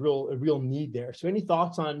mission there. There's a real need there. So any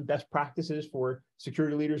thoughts on best practices for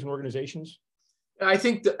security leaders and organizations? I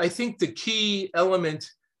think the key element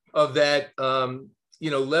of that,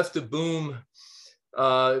 left of boom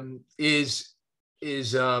is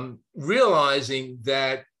realizing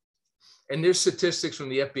that, and there's statistics from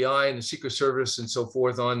the FBI and the Secret Service and so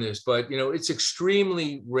forth on this, but it's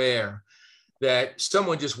extremely rare that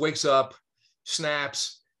someone just wakes up,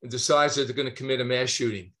 snaps, and decides that they're going to commit a mass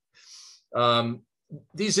shooting.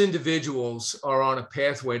 These individuals are on a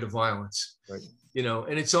pathway to violence, right?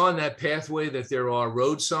 And it's on that pathway that there are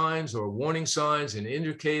road signs or warning signs and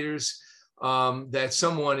indicators. that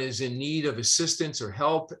someone is in need of assistance or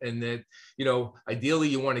help, and that, ideally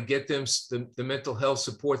you want to get them the mental health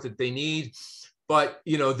support that they need. But,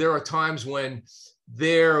 there are times when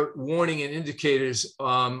their warning and indicators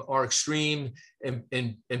are extreme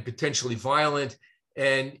and potentially violent.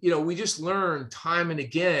 And, we just learn time and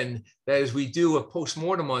again that as we do a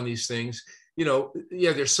postmortem on these things,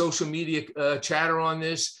 there's social media chatter on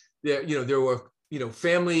this. There were,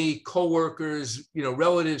 family, coworkers,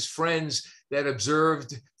 relatives, friends that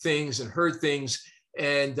observed things and heard things.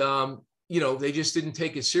 And, they just didn't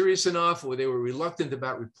take it serious enough, or they were reluctant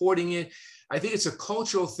about reporting it. I think it's a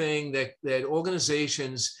cultural thing that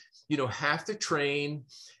organizations, have to train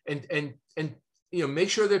and make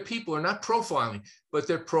sure that people are not profiling, but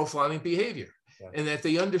they're profiling behavior. Yeah. And that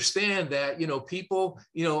they understand that, people,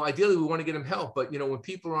 ideally we want to get them help, but, when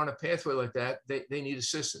people are on a pathway like that, they need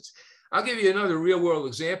assistance. I'll give you another real world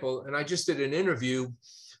example. And I just did an interview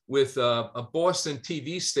with a Boston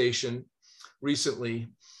TV station recently.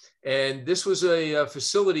 And this was a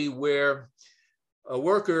facility where a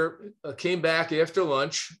worker came back after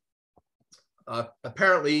lunch.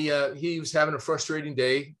 Apparently, he was having a frustrating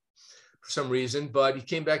day for some reason, but he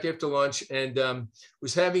came back after lunch and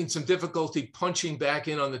was having some difficulty punching back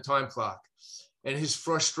in on the time clock. And his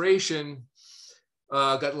frustration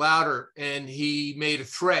got louder, and he made a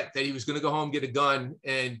threat that he was going to go home, get a gun,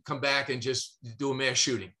 and come back and just do a mass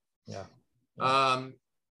shooting. Yeah.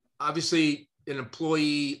 Obviously, an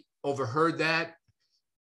employee overheard that,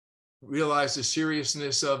 realized the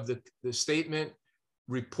seriousness of the statement,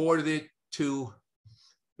 reported it to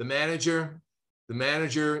the manager. The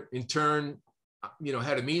manager, in turn,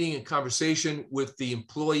 had a meeting and conversation with the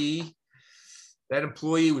employee. That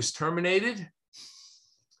employee was terminated.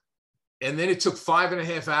 And then it took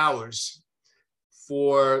 5.5 hours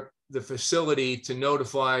for the facility to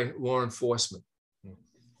notify law enforcement.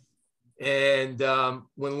 And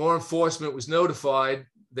when law enforcement was notified,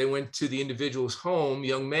 they went to the individual's home,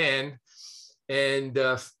 young man, and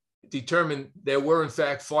determined there were in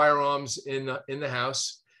fact firearms in the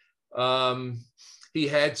house. He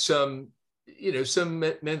had some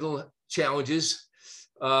mental challenges,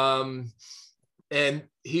 and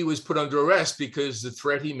he was put under arrest because the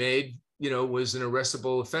threat he made, was an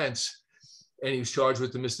arrestable offense, and he was charged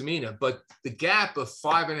with the misdemeanor. But the gap of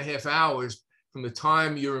 5.5 hours from the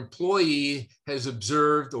time your employee has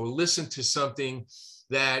observed or listened to something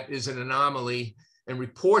that is an anomaly and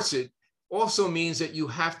reports it also means that you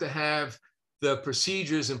have to have the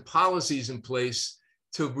procedures and policies in place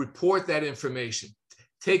to report that information.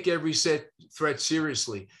 Take every threat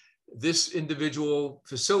seriously. This individual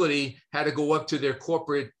facility had to go up to their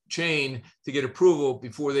corporate chain to get approval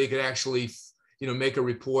before they could actually, make a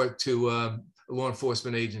report to a law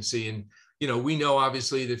enforcement agency. And, we know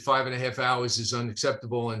obviously that 5.5 hours is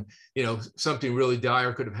unacceptable, and, something really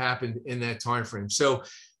dire could have happened in that time frame. So,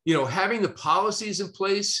 having the policies in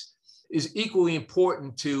place is equally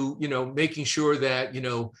important to, making sure that,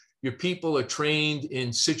 your people are trained in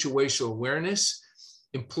situational awareness.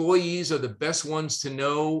 Employees are the best ones to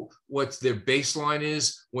know what their baseline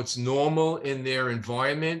is, what's normal in their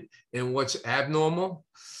environment and what's abnormal,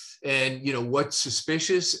 and what's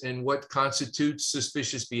suspicious and what constitutes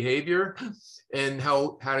suspicious behavior, and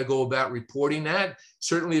how to go about reporting that.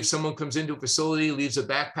 Certainly if someone comes into a facility, leaves a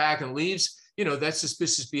backpack and leaves, that's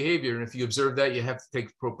suspicious behavior. And if you observe that, you have to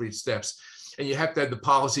take appropriate steps. And you have to have the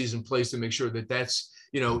policies in place to make sure that that's,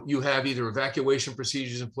 you have either evacuation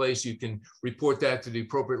procedures in place, you can report that to the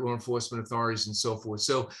appropriate law enforcement authorities and so forth.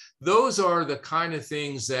 So those are the kind of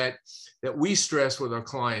things that we stress with our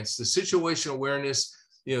clients: the situational awareness,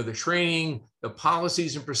 the training, the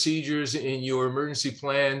policies and procedures in your emergency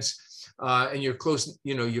plans, and your close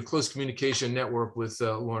communication network with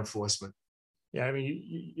law enforcement. Yeah, I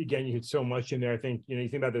mean, you hit so much in there. I think, you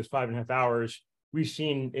think about those 5.5 hours. We've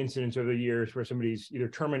seen incidents over the years where somebody's either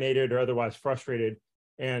terminated or otherwise frustrated,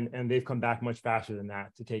 and they've come back much faster than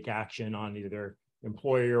that to take action on either their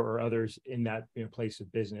employer or others in that place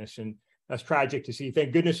of business. And that's tragic to see.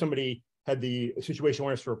 Thank goodness somebody had the situational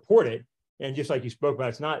awareness to report it. And just like you spoke about,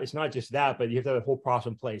 it's not just that, but you have to have the whole process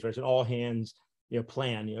in place, right? It's an all hands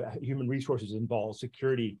plan. Human resources is involved,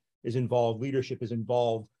 security is involved, leadership is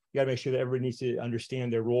involved. You got to make sure that everybody needs to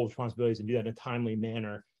understand their role, responsibilities, and do that in a timely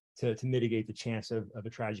manner to mitigate the chance of a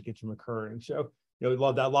tragic incident occurring. So, we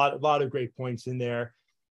love that. A lot of great points in there.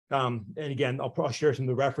 And again, I'll share some of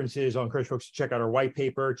the references. I'll encourage folks to check out our white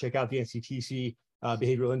paper, check out the NCTC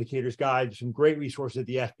Behavioral Indicators Guide. There's some great resources at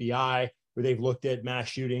the FBI where they've looked at mass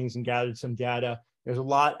shootings and gathered some data. There's a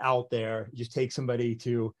lot out there. It just takes somebody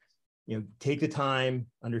to, take the time,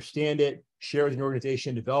 understand it, share with an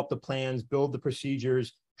organization, develop the plans, build the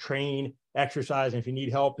procedures, train, exercise. And if you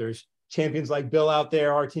need help, there's champions like Bill out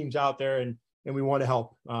there, our team's out there, and we want to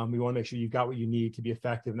help. We want to make sure you've got what you need to be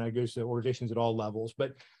effective. And that goes to organizations at all levels.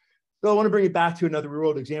 But Bill, I want to bring it back to another real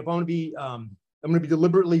world example. I'm going to be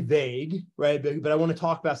deliberately vague, right? But I want to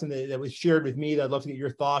talk about something that was shared with me that I'd love to get your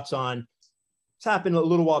thoughts on. It's happened a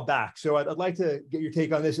little while back. So I'd like to get your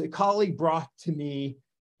take on this. A colleague brought to me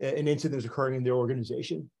an incident that was occurring in their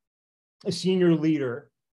organization. A senior leader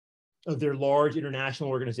of their large international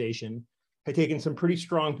organization had taken some pretty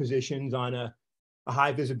strong positions on a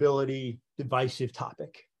high visibility, divisive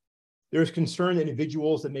topic. There's concern that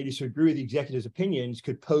individuals that may disagree with the executive's opinions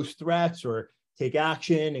could post threats or take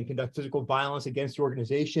action and conduct physical violence against the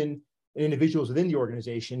organization and individuals within the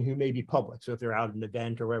organization who may be public. So if they're out at an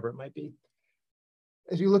event or wherever it might be.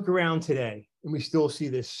 As we look around today, and we still see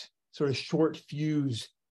this sort of short fuse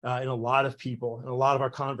in a lot of people, in a lot of our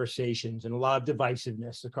conversations, and a lot of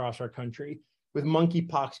divisiveness across our country, with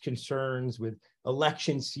monkeypox concerns, with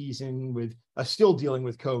election season, with still dealing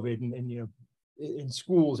with COVID, and in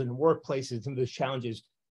schools and in workplaces, some of those challenges,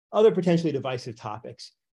 other potentially divisive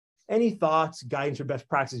topics. Any thoughts, guidance, or best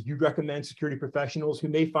practices you'd recommend security professionals who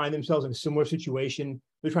may find themselves in a similar situation?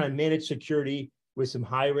 They're trying to manage security with some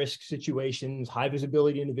high-risk situations, high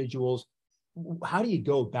visibility individuals. How do you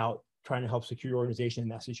go about trying to help secure your organization in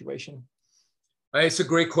that situation? It's a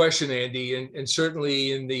great question, Andy, and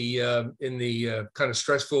certainly in the kind of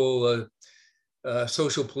stressful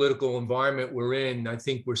social political environment we're in, I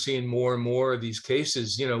think we're seeing more and more of these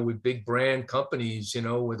cases, with big brand companies,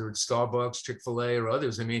 whether it's Starbucks, Chick-fil-A, or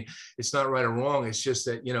others. I mean, it's not right or wrong. It's just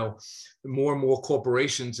that, more and more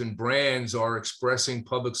corporations and brands are expressing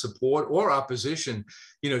public support or opposition,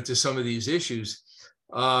 to some of these issues.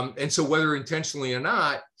 And so whether intentionally or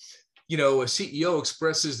not, a CEO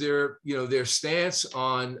expresses their stance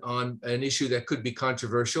on an issue that could be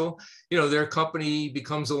controversial, their company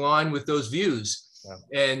becomes aligned with those views.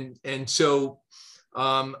 Yeah. And so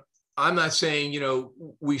I'm not saying,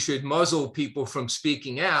 we should muzzle people from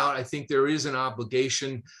speaking out. I think there is an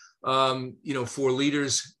obligation, for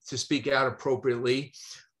leaders to speak out appropriately.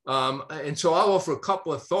 And so I'll offer a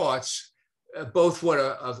couple of thoughts, both what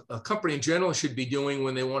a company in general should be doing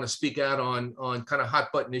when they want to speak out on kind of hot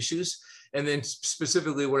button issues, and then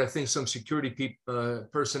specifically what I think some security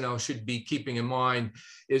personnel should be keeping in mind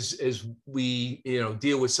as we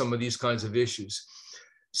deal with some of these kinds of issues.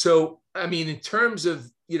 So, I mean, in terms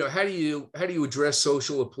of how do you address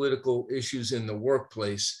social or political issues in the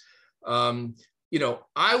workplace?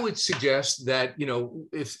 I would suggest that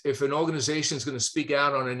if an organization is going to speak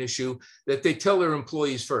out on an issue, that they tell their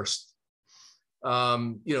employees first.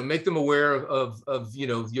 Make them aware of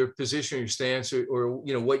your position, your stance, or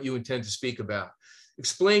what you intend to speak about.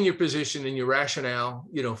 Explain your position and your rationale,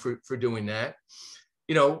 for doing that,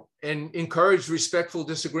 and encourage respectful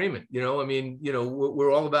disagreement.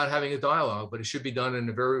 We're all about having a dialogue, but it should be done in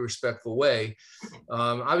a very respectful way.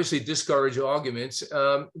 Obviously discourage arguments,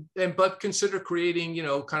 but consider creating,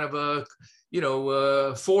 kind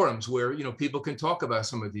of forums where, people can talk about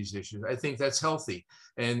some of these issues. I think that's healthy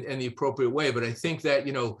and the appropriate way. But I think that,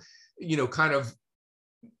 kind of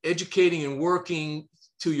educating and working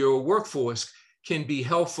to your workforce can be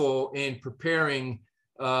helpful in preparing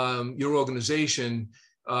your organization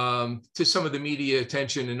to some of the media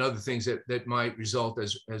attention and other things that might result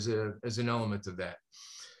as an element of that.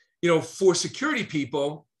 For security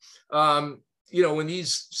people, when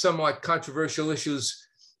these somewhat controversial issues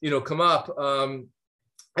come up,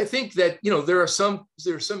 I think that there are some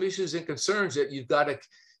issues and concerns that you've got to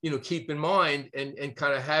keep in mind and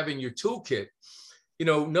kind of have in your toolkit.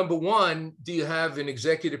 Number one, do you have an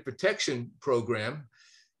executive protection program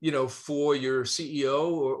for your CEO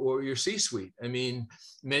or your C-suite? I mean,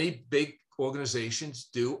 many big organizations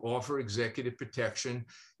do offer executive protection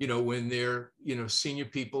when their senior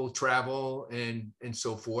people travel and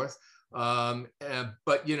so forth.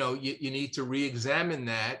 But you need to re-examine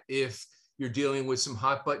that if you're dealing with some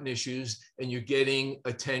hot button issues and you're getting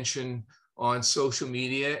attention on social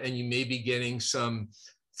media and you may be getting some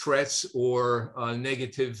threats or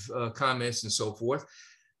negative comments and so forth.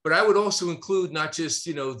 But I would also include not just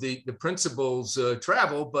the principals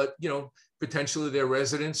travel, but potentially their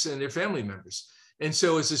residents and their family members. And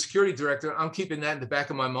so as a security director, I'm keeping that in the back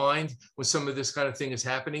of my mind when some of this kind of thing is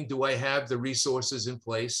happening. Do I have the resources in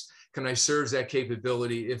place? Can I serve that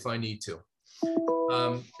capability if I need to?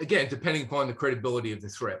 Again, depending upon the credibility of the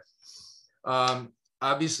threat.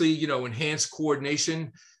 Obviously, enhanced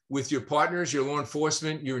coordination with your partners, your law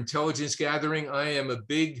enforcement, your intelligence gathering. I am a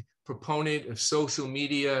big proponent of social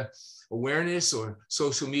media awareness or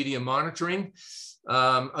social media monitoring.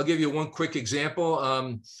 I'll give you one quick example.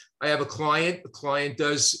 I have a client. The client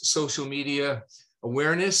does social media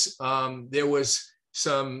awareness. There was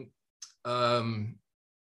some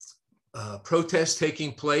protests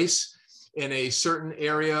taking place in a certain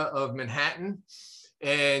area of Manhattan.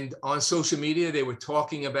 And on social media, they were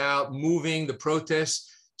talking about moving the protests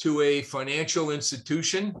to a financial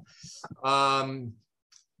institution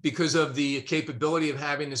because of the capability of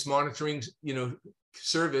having this monitoring,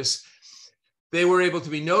 service. They were able to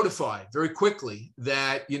be notified very quickly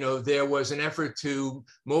that, there was an effort to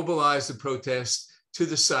mobilize the protest to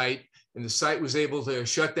the site, and the site was able to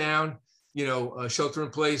shut down, shelter in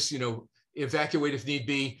place, evacuate if need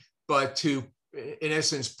be, but to, in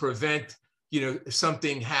essence, prevent,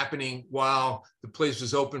 something happening while the place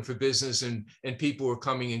was open for business and people were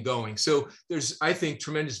coming and going. So there's, I think,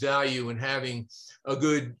 tremendous value in having a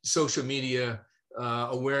good social media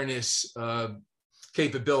awareness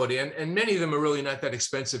capability. And many of them are really not that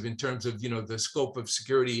expensive in terms of, the scope of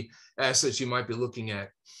security assets you might be looking at.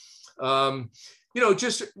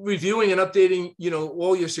 Just reviewing and updating,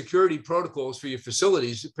 all your security protocols for your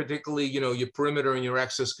facilities, particularly, your perimeter and your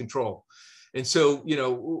access control. And so,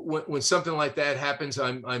 when something like that happens,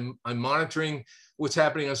 I'm monitoring what's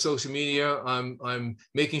happening on social media. I'm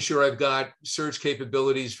making sure I've got surge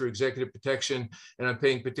capabilities for executive protection, and I'm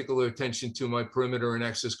paying particular attention to my perimeter and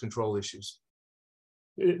access control issues.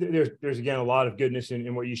 There's again a lot of goodness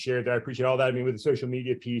in what you shared there. I appreciate all that. I mean, with the social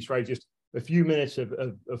media piece, right? Just a few minutes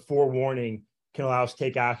of forewarning can allow us to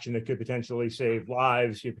take action that could potentially save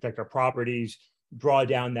lives, protect our properties, draw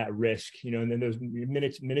down that risk, and then those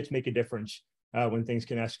minutes make a difference when things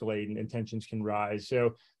can escalate and tensions can rise.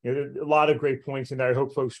 So, there's a lot of great points in there. I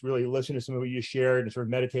hope folks really listen to some of what you shared and sort of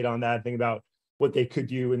meditate on that, think about what they could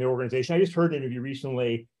do in their organization. I just heard an interview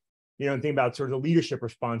recently, and think about sort of the leadership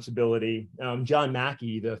responsibility. John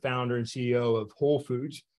Mackey, the founder and CEO of Whole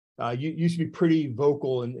Foods, used to be pretty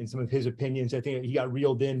vocal in some of his opinions. I think he got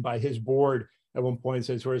reeled in by his board at one point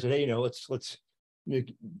and said, hey, let's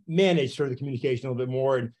manage sort of the communication a little bit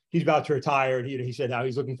more. And he's about to retire. And he said how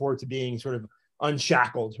he's looking forward to being sort of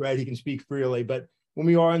unshackled, right? He can speak freely. But when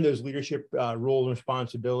we are in those leadership roles and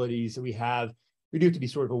responsibilities that we do have to be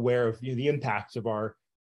sort of aware of the impacts of our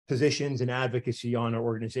positions and advocacy on our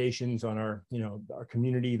organizations, on our our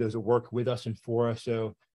community, those that work with us and for us.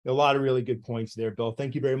 So a lot of really good points there, Bill.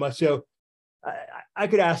 Thank you very much. So I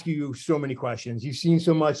could ask you so many questions. You've seen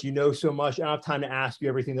so much, so much. I don't have time to ask you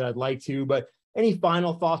everything that I'd like to, but any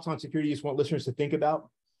final thoughts on security you just want listeners to think about?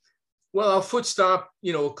 Well, I'll foot stop,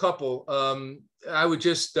 a couple. I would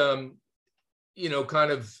just, kind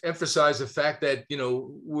of emphasize the fact that,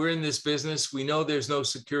 we're in this business. We know there's no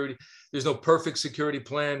security. There's no perfect security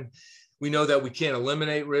plan. We know that we can't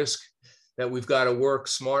eliminate risk, that we've got to work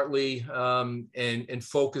smartly and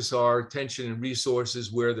focus our attention and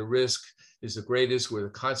resources where the risk is the greatest, where the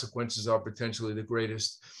consequences are potentially the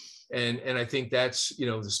greatest. And I think that's,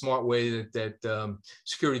 the smart way that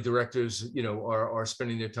security directors, are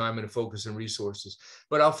spending their time and focus and resources.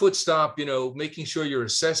 But I'll foot stop, making sure your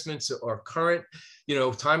assessments are current,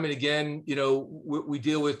 time and again, we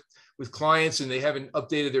deal with clients and they haven't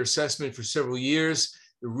updated their assessment for several years.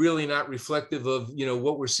 They're really not reflective of,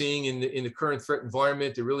 what we're seeing in the current threat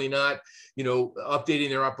environment. They're really not, updating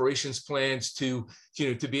their operations plans to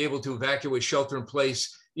be able to evacuate shelter in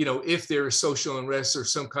place, if there is social unrest or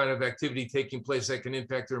some kind of activity taking place that can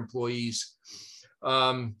impact their employees.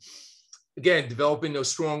 Again, developing those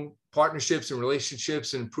strong partnerships and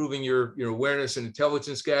relationships and improving your awareness and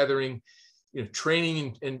intelligence gathering,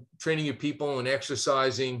 training and training your people and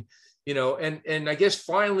exercising, and I guess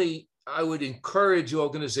finally, I would encourage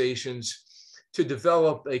organizations to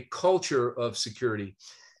develop a culture of security.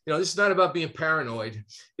 This is not about being paranoid.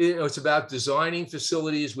 It's about designing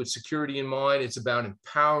facilities with security in mind. It's about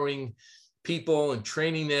empowering people and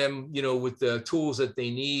training them, with the tools that they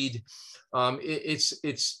need.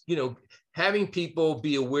 It's having people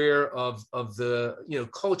be aware of the,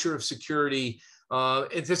 culture of security.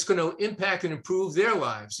 It's going to impact and improve their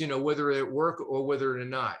lives, whether at work or whether they're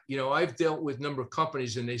not. I've dealt with a number of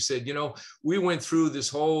companies and they said, we went through this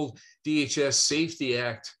whole DHS Safety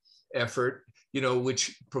Act effort,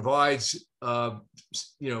 which provides,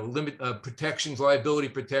 protections, liability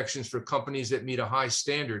protections for companies that meet a high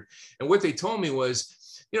standard. And what they told me was,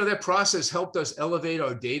 that process helped us elevate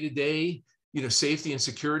our day-to-day, safety and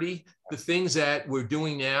security. The things that we're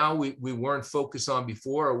doing now, we weren't focused on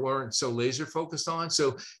before or weren't so laser focused on.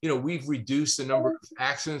 So, we've reduced the number of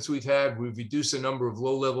accidents we've had. We've reduced the number of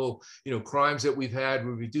low-level, crimes that we've had.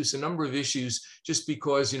 We've reduced a number of issues just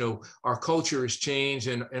because, our culture has changed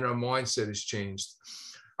and our mindset has changed.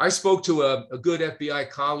 I spoke to a good FBI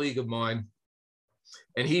colleague of mine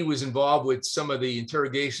and he was involved with some of the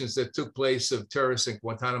interrogations that took place of terrorists in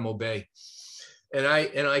Guantanamo Bay. And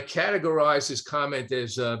I categorized his comment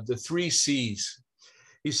as the 3 C's.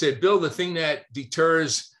 He said, Bill, the thing that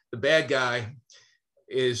deters the bad guy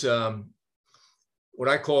is what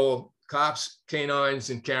I call cops, canines,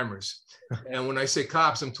 and cameras. And when I say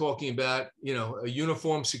cops, I'm talking about, a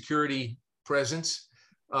uniformed security presence,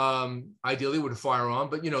 ideally with a firearm,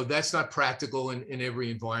 but that's not practical in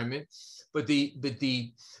every environment. But the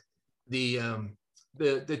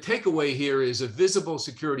takeaway here is a visible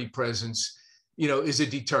security presence, is a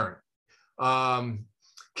deterrent.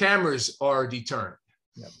 Cameras are a deterrent.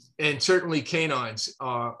 Yep. And certainly canines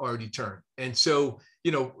are a deterrent. And so,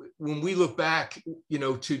 when we look back,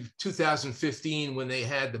 to 2015, when they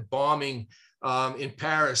had the bombing in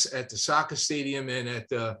Paris at the soccer stadium and at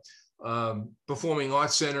the Performing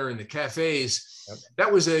Arts Center and the cafes, yep.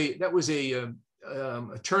 that was a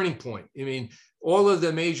turning point. I mean, all of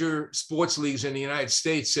the major sports leagues in the United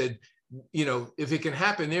States said, if it can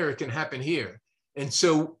happen there, it can happen here. And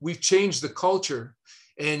so we've changed the culture.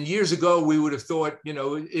 And years ago, we would have thought,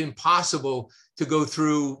 impossible to go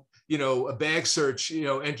through, a bag search,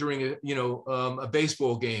 entering a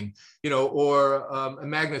baseball game, or a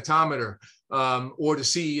magnetometer, or to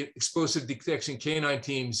see explosive detection canine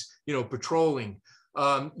teams, patrolling.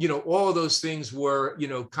 All of those things were,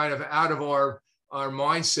 kind of out of our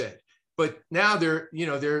mindset. But now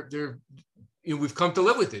we've come to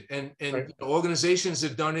live with it, and right. Organizations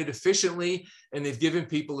have done it efficiently, and they've given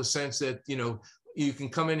people a sense that you can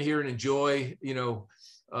come in here and enjoy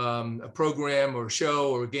a program or a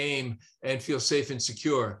show or a game and feel safe and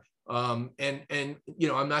secure. I'm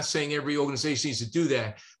not saying every organization needs to do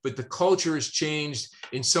that, but the culture has changed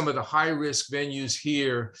in some of the high risk venues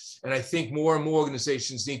here, and I think more and more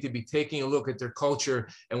organizations need to be taking a look at their culture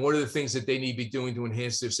and what are the things that they need to be doing to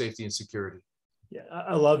enhance their safety and security. Yeah,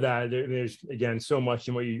 I love that. There's, again, so much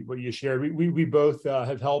in what you shared. We both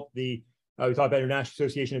have helped we talked about International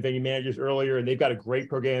Association of Venue Managers earlier, and they've got a great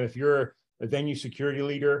program. If you're a venue security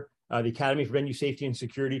leader, the Academy for Venue Safety and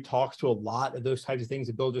Security talks to a lot of those types of things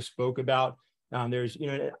that Bill just spoke about. I'm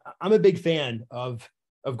a big fan of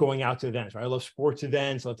going out to events, right? I love sports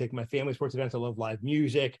events. I love taking my family to sports events. I love live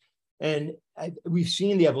music. And we've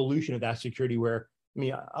seen the evolution of that security where,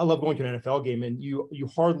 I love going to an NFL game, and you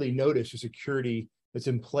hardly notice the security that's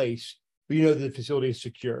in place, but that the facility is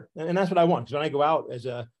secure. And that's what I want. Because when I go out as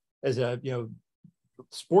a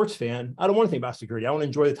sports fan, I don't want to think about security. I want to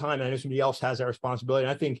enjoy the time. And I know somebody else has that responsibility.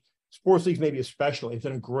 And I think sports leagues, maybe especially, have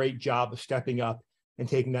done a great job of stepping up and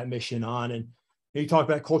taking that mission on. And you talk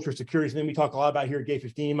about culture of security. And then we talk a lot about here at Gate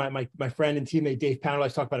 15. My friend and teammate Dave Pound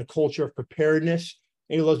likes to talk about a culture of preparedness.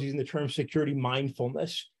 And he loves using the term security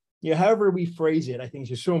mindfulness. However we phrase it, I think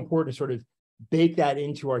it's just so important to sort of bake that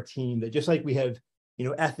into our team, that just like we have,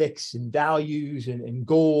 ethics and values and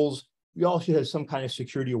goals, we all should have some kind of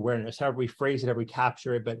security awareness, however we phrase it, however we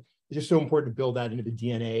capture it. But it's just so important to build that into the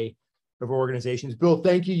DNA of organizations. Bill,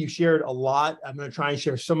 thank you. You shared a lot. I'm going to try and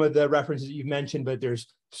share some of the references that you've mentioned, but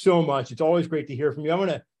there's so much. It's always great to hear from you. I'm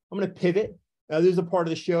going to pivot. This is a part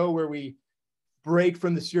of the show where we break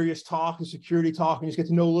from the serious talk and security talk and just get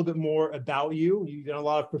to know a little bit more about you. You've done a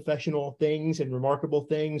lot of professional things and remarkable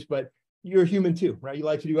things, but you're a human too, right? You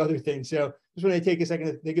like to do other things. So just want to take a second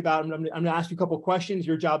to think about it. I'm going to ask you a couple of questions.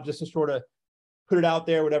 Your job is just to sort of put it out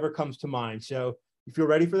there, whatever comes to mind. So you feel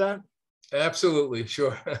ready for that? Absolutely.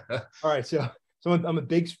 Sure. All right. So I'm a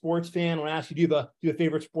big sports fan. I want to ask you, do you have a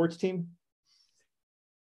favorite sports team?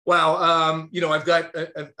 Well, I've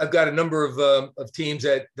got a number of teams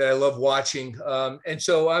that I love watching, and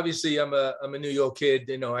so obviously I'm a New York kid.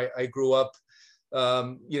 I grew up,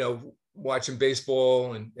 watching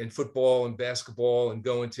baseball and football and basketball and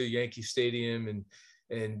going to Yankee Stadium and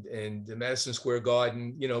the Madison Square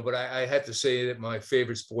Garden. But I have to say that my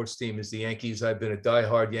favorite sports team is the Yankees. I've been a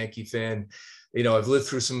diehard Yankee fan. I've lived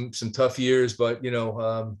through some tough years, but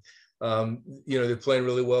they're playing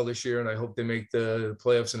really well this year, and I hope they make the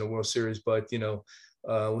playoffs in the World Series. But,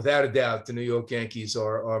 without a doubt, the New York Yankees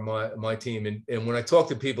are my team. And when I talk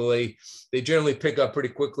to people, they generally pick up pretty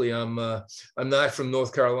quickly. I'm not from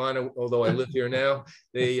North Carolina, although I live here now.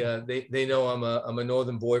 They know I'm a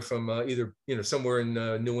northern boy from either, somewhere in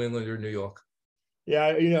New England or New York.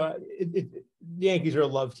 Yeah, the Yankees are a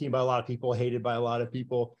loved team by a lot of people, hated by a lot of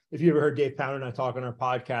people. If you ever heard Dave Pound and I talk on our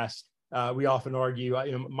podcast, we often argue.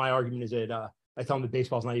 My argument is that I tell him that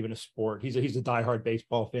baseball is not even a sport. He's a diehard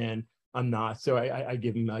baseball fan. I'm not, so I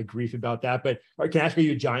give him grief about that. But can I ask, are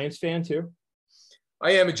you a Giants fan too?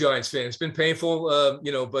 I am a Giants fan. It's been painful,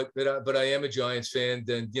 but I am a Giants fan.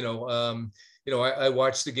 And I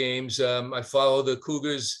watch the games. I follow the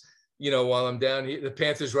Cougars, while I'm down here, the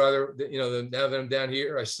Panthers rather, now that I'm down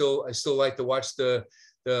here, I still like to watch the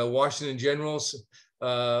Washington Generals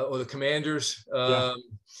or the Commanders. Yeah.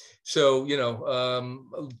 So,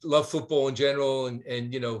 love football in general,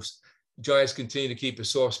 and Giants continue to keep a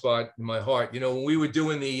soft spot in my heart. When we were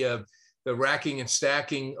doing the racking and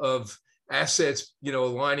stacking of assets,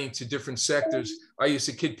 aligning to different sectors, I used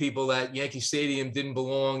to kid people that Yankee Stadium didn't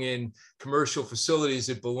belong in commercial facilities.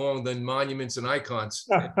 It belonged in monuments and icons.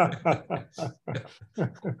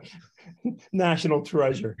 National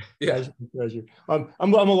treasure. Yeah. National treasure.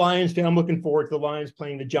 I'm a Lions fan. I'm looking forward to the Lions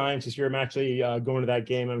playing the Giants this year. I'm actually going to that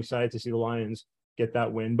game. I'm excited to see the Lions get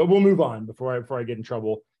that win. But we'll move on before I get in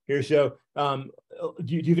trouble here. So,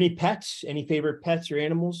 do you have any pets? Any favorite pets or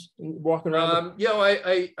animals walking around?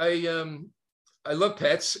 I love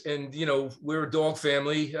pets, and we're a dog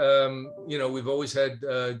family. We've always had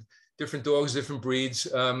different dogs, different breeds.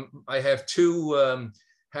 I have two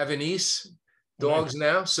Havanese dogs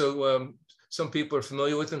now, so some people are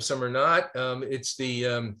familiar with them, some are not. It's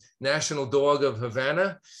the national dog of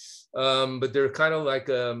Havana, but they're kind of like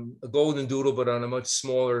a golden doodle, but on a much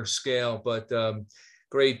smaller scale. But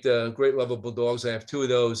great lovable dogs. I have two of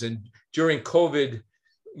those, and during COVID,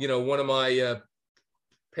 one of my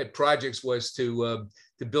pet projects was to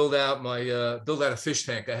build out a fish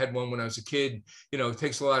tank. I had one when I was a kid. It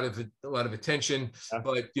takes a lot of attention,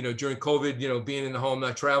 but during COVID, being in the home,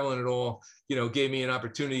 not traveling at all, gave me an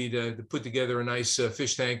opportunity to put together a nice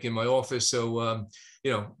fish tank in my office. So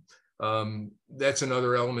that's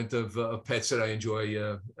another element of pets that I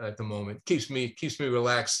enjoy at the moment. Keeps me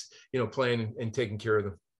relaxed, playing and taking care of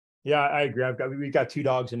them. Yeah, I agree. We've got two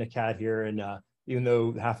dogs and a cat here, and even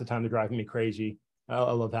though half the time they're driving me crazy,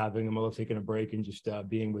 I love having them. I love taking a break and just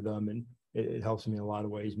being with them, and it helps me in a lot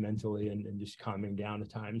of ways mentally and just calming down at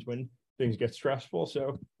times when things get stressful.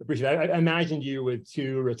 So appreciate it. I imagined you with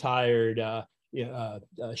two retired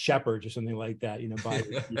shepherds or something like that.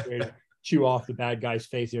 Chew off the bad guy's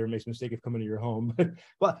face there and makes a mistake of coming to your home.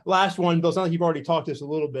 But last one, Bill, it's not like you've already talked to us a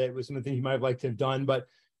little bit with some of the things you might have liked to have done, but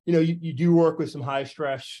you do work with some high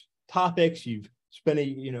stress topics. You've spent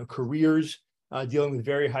careers dealing with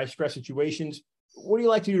very high stress situations. What do you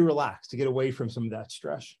like to do to relax, to get away from some of that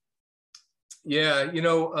stress? Yeah,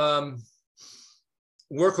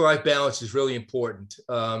 work-life balance is really important.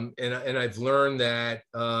 And I've learned that,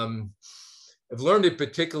 I've learned it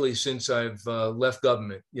particularly since I've left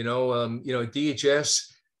government. At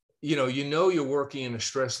DHS, you're working in a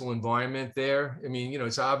stressful environment there. I mean,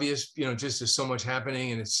 it's obvious, just there's so much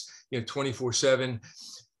happening, and it's 24/7.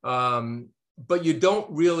 But you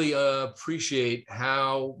don't really appreciate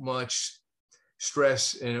how much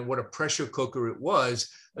stress and what a pressure cooker it was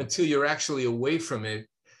until you're actually away from it,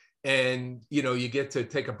 and you get to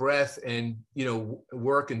take a breath and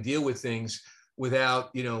work and deal with things without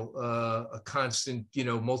a constant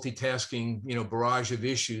multitasking barrage of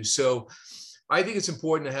issues. So I think it's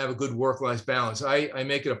important to have a good work-life balance. I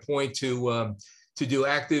make it a point to do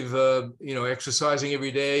active exercising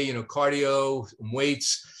every day, cardio,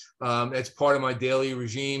 weights. That's part of my daily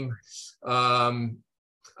regime.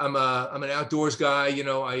 I'm an outdoors guy.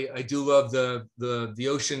 I do love the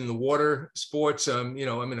ocean and the water sports. I'm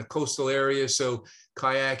in a coastal area, so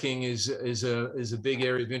kayaking is a big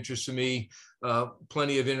area of interest for me.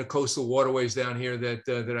 Plenty of intercoastal waterways down here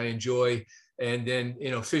that I enjoy, and then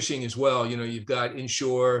fishing as well. You've got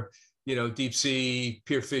inshore, deep sea,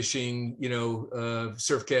 pier fishing,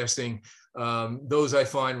 surf casting. Those I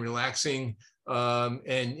find relaxing.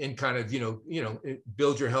 And kind of,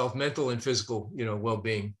 build your health, mental and physical,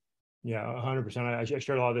 well-being. Yeah, 100%. I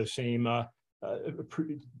share a lot of those same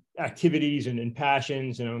activities and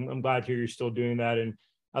passions, and I'm glad to hear you're still doing that. And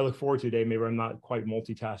I look forward to a day maybe I'm not quite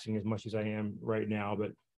multitasking as much as I am right now,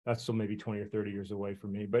 but that's still maybe 20 or 30 years away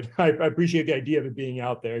from me. But I appreciate the idea of it being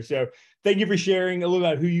out there. So thank you for sharing a little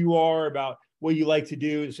about who you are, about what you like to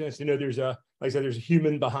do. It's nice to know there's like I said, there's a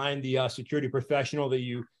human behind the security professional that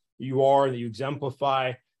you are, that you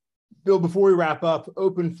exemplify. Bill, before we wrap up,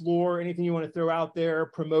 open floor, anything you want to throw out there,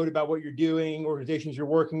 promote about what you're doing, organizations you're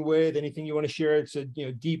working with, anything you want to share? It's a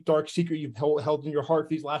deep, dark secret you've held in your heart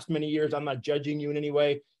these last many years. I'm not judging you in any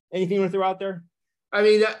way. Anything you want to throw out there? I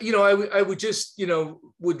mean, I would just,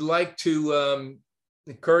 would like to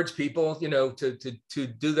encourage people, to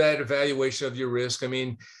do that evaluation of your risk. I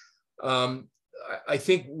mean, I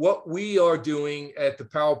think what we are doing at the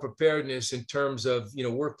Powell Preparedness in terms of,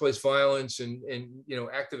 workplace violence and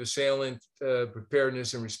active assailant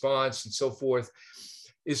preparedness and response and so forth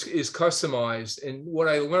is customized. And what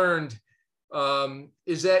I learned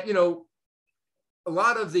is that, a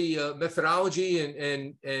lot of the methodology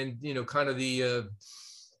and kind of the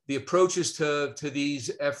the approaches to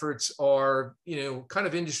these efforts are, kind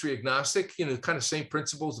of industry agnostic, kind of same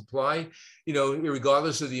principles apply,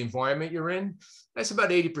 regardless of the environment you're in. That's about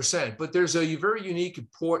 80%, but there's a very unique,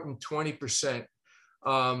 important 20%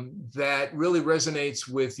 that really resonates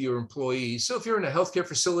with your employees. So if you're in a healthcare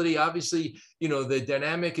facility, obviously, the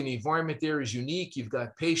dynamic and the environment there is unique. You've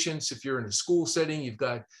got patients. If you're in a school setting, you've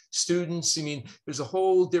got students. I mean, there's a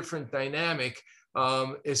whole different dynamic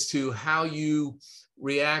as to how you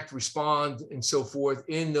react, respond, and so forth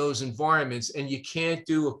in those environments. And you can't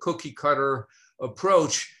do a cookie cutter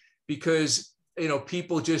approach because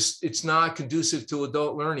people it's not conducive to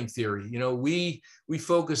adult learning theory. We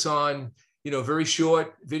focus on, very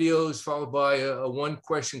short videos followed by a one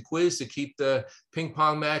question quiz to keep the ping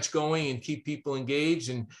pong match going and keep people engaged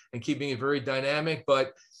and keeping it very dynamic.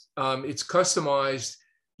 But it's customized,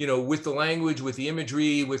 with the language, with the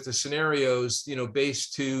imagery, with the scenarios,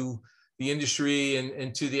 based to the industry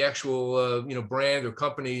and to the actual, brand or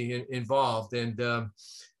company involved. And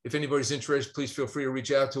if anybody's interested, please feel free to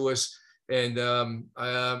reach out to us. And I'm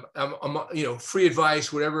free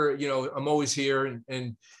advice, whatever, I'm always here.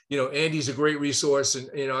 And Andy's a great resource, and,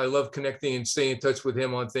 I love connecting and staying in touch with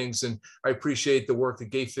him on things. And I appreciate the work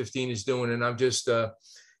that Gate 15 is doing. And I'm just,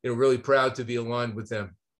 really proud to be aligned with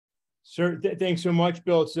them. Sir, thanks so much,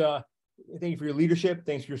 Bill. Thank you for your leadership.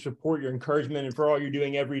 Thanks for your support, your encouragement, and for all you're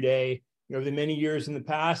doing every day, over the many years in the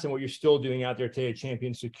past and what you're still doing out there today to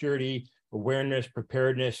champion security, awareness,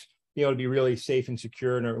 preparedness, being able to be really safe and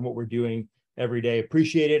secure in what we're doing every day.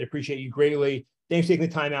 Appreciate it. Appreciate you greatly. Thanks for taking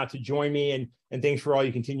the time out to join me, and thanks for all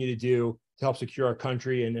you continue to do to help secure our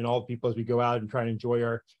country and all the people as we go out and try and enjoy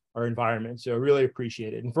our environment. So really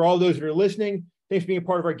appreciate it. And for all those that are listening, thanks for being a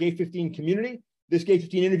part of our Gate 15 community. This Gate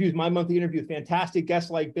 15 interview is my monthly interview with fantastic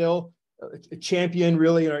guests like Bill, a champion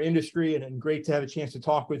really in our industry, and great to have a chance to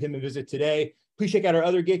talk with him and visit today. Please check out our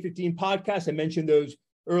other Gate 15 podcasts. I mentioned those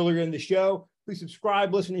earlier in the show. Please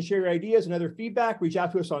subscribe, listen, and share your ideas and other feedback. Reach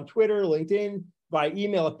out to us on Twitter, LinkedIn, by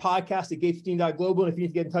email at podcast@gate15.global. And if you need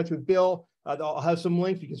to get in touch with Bill, I'll have some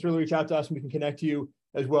links. You can certainly reach out to us and we can connect you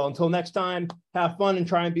as well. Until next time, have fun and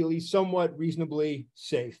try and be at least somewhat reasonably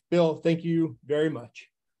safe. Bill, thank you very much.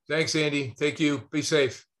 Thanks, Andy. Thank you. Be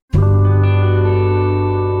safe.